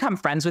do become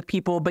friends with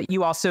people, but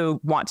you also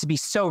want to be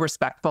so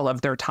respectful of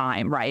their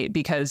time, right?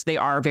 Because they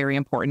are very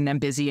important and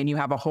busy and you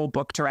have a whole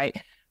book to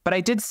write. But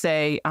I did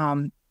say,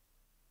 I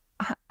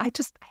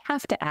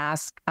have to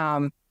ask,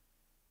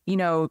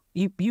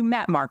 you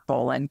met Mark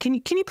Bolan. Can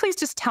you please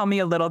just tell me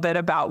a little bit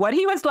about what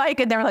he was like?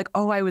 And they're like,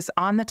 oh, I was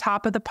on the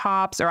Top of the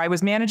Pops, or I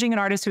was managing an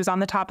artist who was on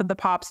the Top of the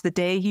Pops the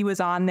day he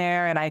was on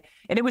there. And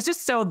it was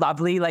just so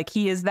lovely. Like,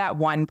 he is that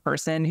one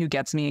person who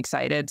gets me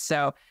excited.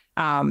 So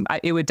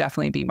it would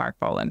definitely be Mark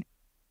Bolan.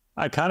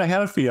 I kind of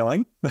had a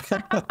feeling.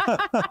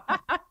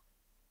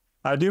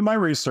 I do my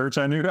research.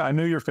 I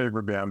knew your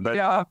favorite band, but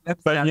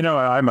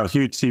I'm a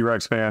huge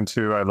T-Rex fan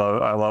too. I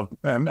love,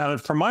 and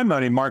for my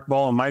money, Mark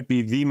Bolan might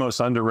be the most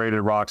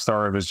underrated rock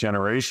star of his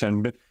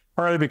generation. But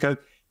partly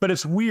but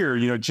it's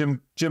weird. Jim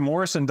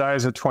Morrison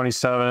dies at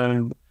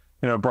 27.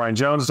 Brian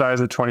Jones dies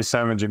at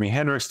 27. Jimi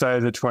Hendrix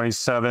dies at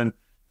 27.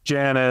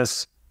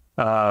 Janis,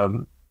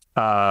 Kurt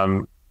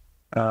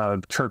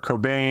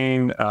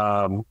Cobain,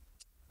 oh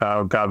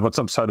God, what's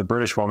upside the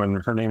British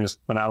woman? Her name just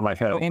went out of my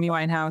head. Oh, Amy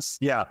Winehouse.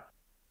 Yeah.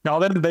 Now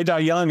they die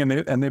young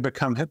and they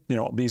become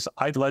these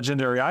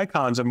legendary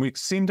icons, and we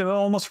seem to have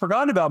almost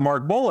forgotten about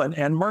Mark Bolan.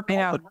 And Mark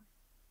Bolan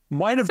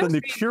might have been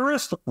the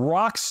purest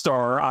rock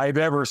star I've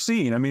ever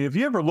seen. I mean, if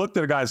you ever looked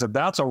at a guy and said,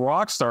 that's a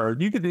rock star,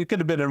 you could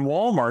have been in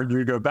Walmart and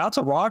you go, that's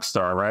a rock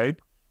star, right?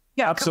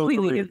 Yeah,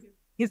 absolutely.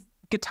 His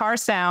guitar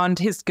sound,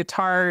 his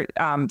guitar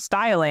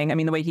styling, I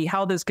mean, the way he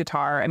held his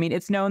guitar. I mean,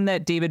 it's known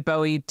that David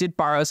Bowie did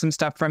borrow some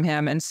stuff from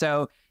him. And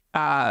so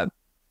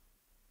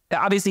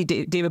obviously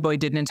David Bowie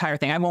did an entire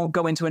thing. I won't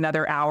go into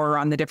another hour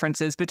on the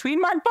differences between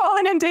Mark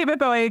Bolan and David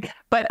Bowie,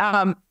 but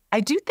I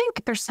do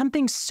think there's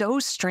something so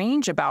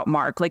strange about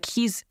Mark. Like,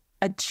 he's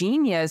a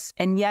genius,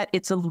 and yet he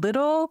was a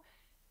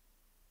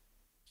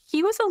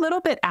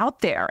little bit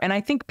out there. And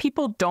I think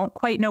people don't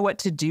quite know what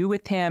to do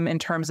with him in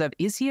terms of,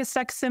 is he a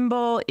sex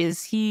symbol?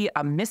 Is he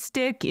a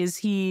mystic? Is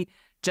he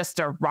just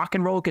a rock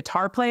and roll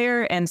guitar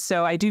player? And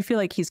so I do feel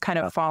like he's kind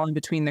of fallen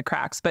between the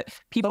cracks. But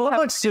people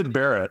like Syd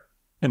Barrett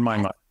in my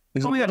mind.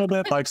 He's a little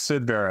bit like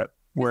Syd Barrett.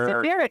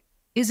 Syd Barrett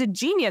is a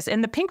genius.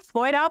 And the Pink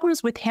Floyd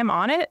albums with him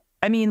on it,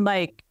 I mean,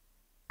 like,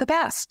 the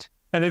best.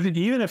 And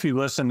even if you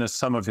listen to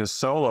some of his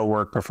solo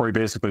work before he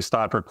basically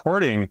stopped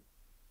recording,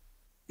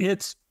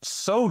 it's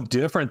so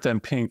different than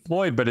Pink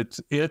Floyd, but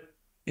it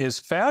is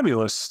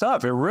fabulous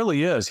stuff. It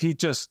really is. He's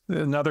just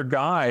another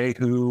guy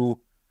who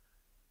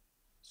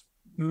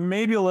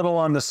maybe a little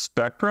on the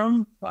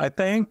spectrum, I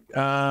think.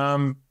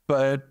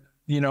 But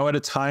at a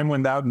time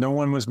when no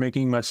one was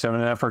making much of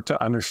an effort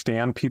to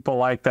understand people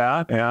like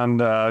that,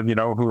 and who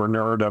are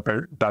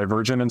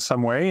neurodivergent in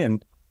some way,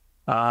 and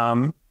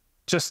I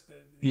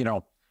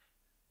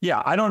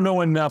don't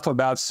know enough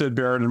about Syd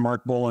Barrett and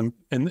Mark Bolan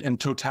in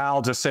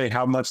total to say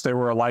how much they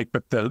were alike,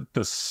 but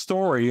the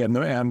story and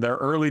their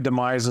early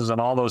demises and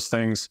all those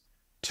things,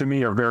 to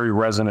me, are very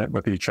resonant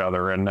with each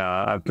other, and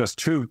just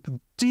two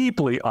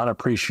deeply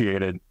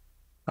unappreciated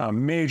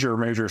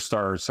major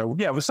stars. So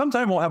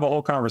sometime we'll have a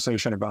whole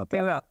conversation about that.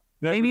 Yeah,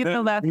 maybe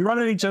the last. We run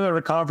into each other at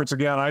a conference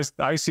again.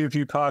 I see a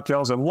few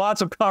cocktails and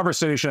lots of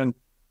conversation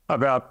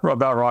about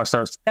rock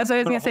stars. That's what I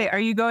was going to say. Are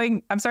you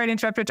going? I'm sorry to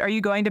interrupt, Rich. Are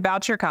you going to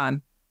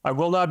BoucherCon? I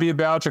will not be at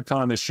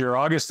BoucherCon this year.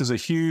 August is a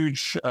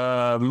huge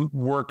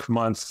work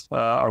month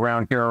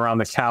around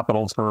the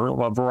Capitol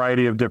for a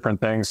variety of different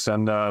things,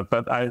 and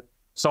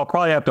so I'll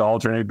probably have to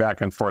alternate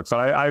back and forth. So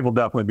I will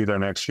definitely be there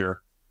next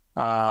year.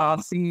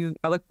 I'll see you.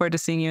 I look forward to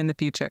seeing you in the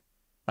future.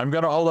 I'm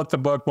going to hold up the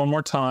book one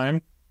more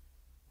time.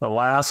 The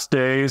Last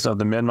Days of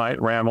the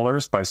Midnight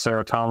Ramblers by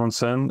Sarah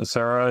Tomlinson.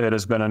 Sarah, it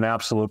has been an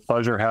absolute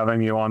pleasure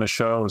having you on the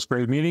show. It was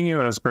great meeting you,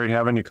 and it was great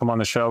having you come on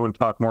the show and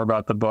talk more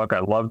about the book.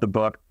 I love the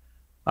book.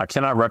 I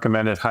cannot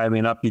recommend it highly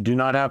enough. You do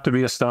not have to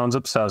be a Stones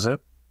obsessive.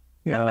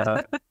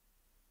 Yeah.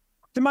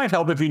 It might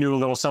help if you knew a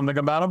little something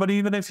about it, but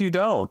even if you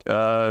don't,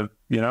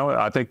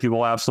 I think you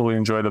will absolutely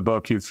enjoy the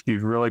book.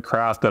 You've really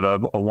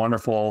crafted a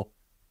wonderful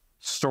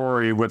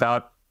story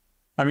without,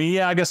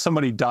 I guess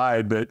somebody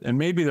died, and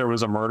maybe there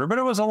was a murder, but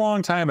it was a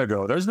long time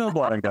ago. There's no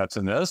blood and guts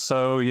in this.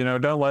 So,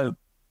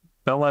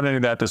 don't let any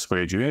of that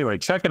dissuade you. Anyway,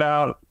 check it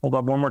out. Hold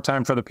up one more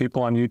time for the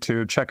people on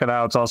YouTube. Check it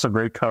out. It's also a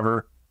great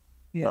cover.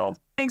 Yeah. So,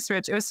 thanks,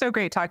 Rich. It was so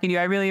great talking to you.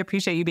 I really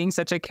appreciate you being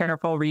such a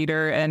careful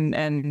reader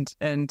and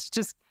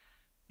just,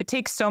 it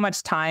takes so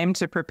much time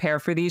to prepare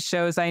for these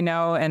shows, I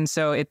know. And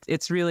so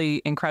it's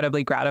really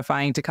incredibly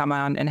gratifying to come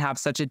on and have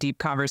such a deep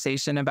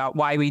conversation about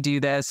why we do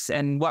this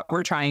and what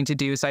we're trying to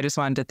do. So I just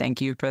wanted to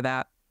thank you for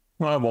that.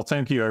 Well,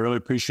 thank you. I really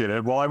appreciate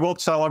it. Well, I will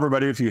tell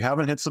everybody, if you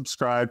haven't hit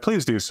subscribe,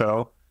 please do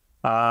so.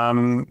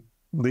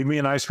 Leave me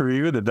a nice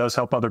review. That does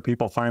help other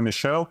people find the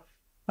show.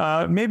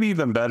 Maybe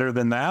even better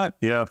than that,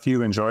 if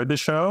you enjoyed the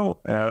show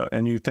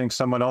and you think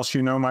someone else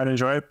might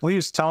enjoy it,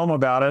 please tell them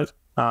about it.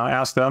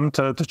 Ask them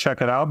to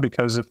check it out,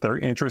 because if they're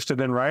interested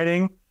in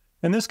writing,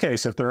 in this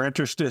case, if they're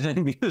interested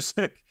in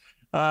music,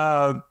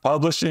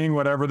 publishing,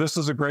 whatever, this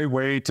is a great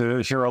way to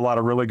hear a lot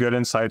of really good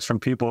insights from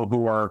people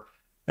who are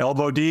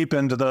elbow deep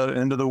into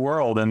the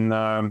world.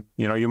 And,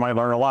 you might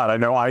learn a lot. I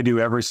know I do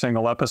every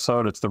single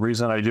episode. It's the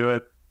reason I do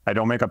it. I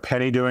don't make a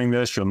penny doing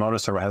this. You'll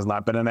notice there has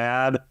not been an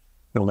ad.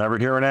 You'll never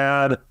hear an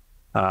ad.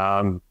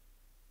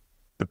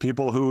 The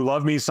people who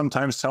love me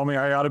sometimes tell me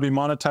I ought to be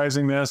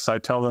monetizing this. I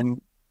tell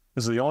them,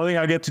 this is the only thing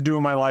I get to do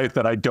in my life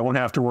that I don't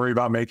have to worry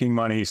about making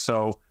money.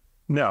 So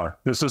no,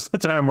 this is the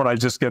time when I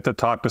just get to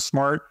talk to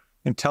smart,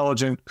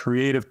 intelligent,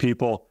 creative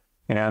people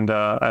and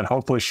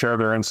hopefully share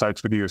their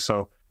insights with you.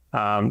 So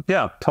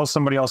tell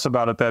somebody else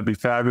about it. That'd be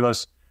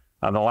fabulous.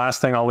 The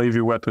last thing I'll leave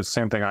you with is the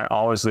same thing I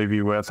always leave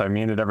you with. I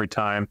mean it every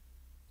time.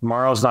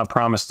 Tomorrow's not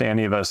promised to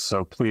any of us.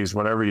 So please,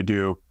 whatever you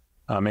do,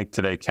 make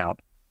today count.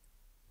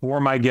 For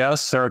my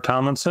guest, Sarah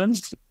Tomlinson,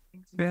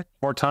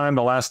 more time,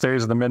 the last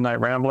days of the Midnight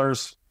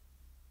Ramblers.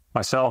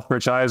 Myself,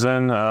 Rich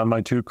Eisen,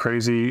 my two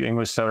crazy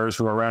English setters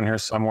who are around here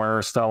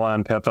somewhere, Stella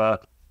and Pippa.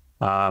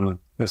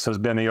 This has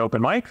been The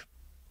Open Mic.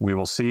 We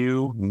will see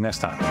you next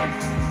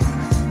time.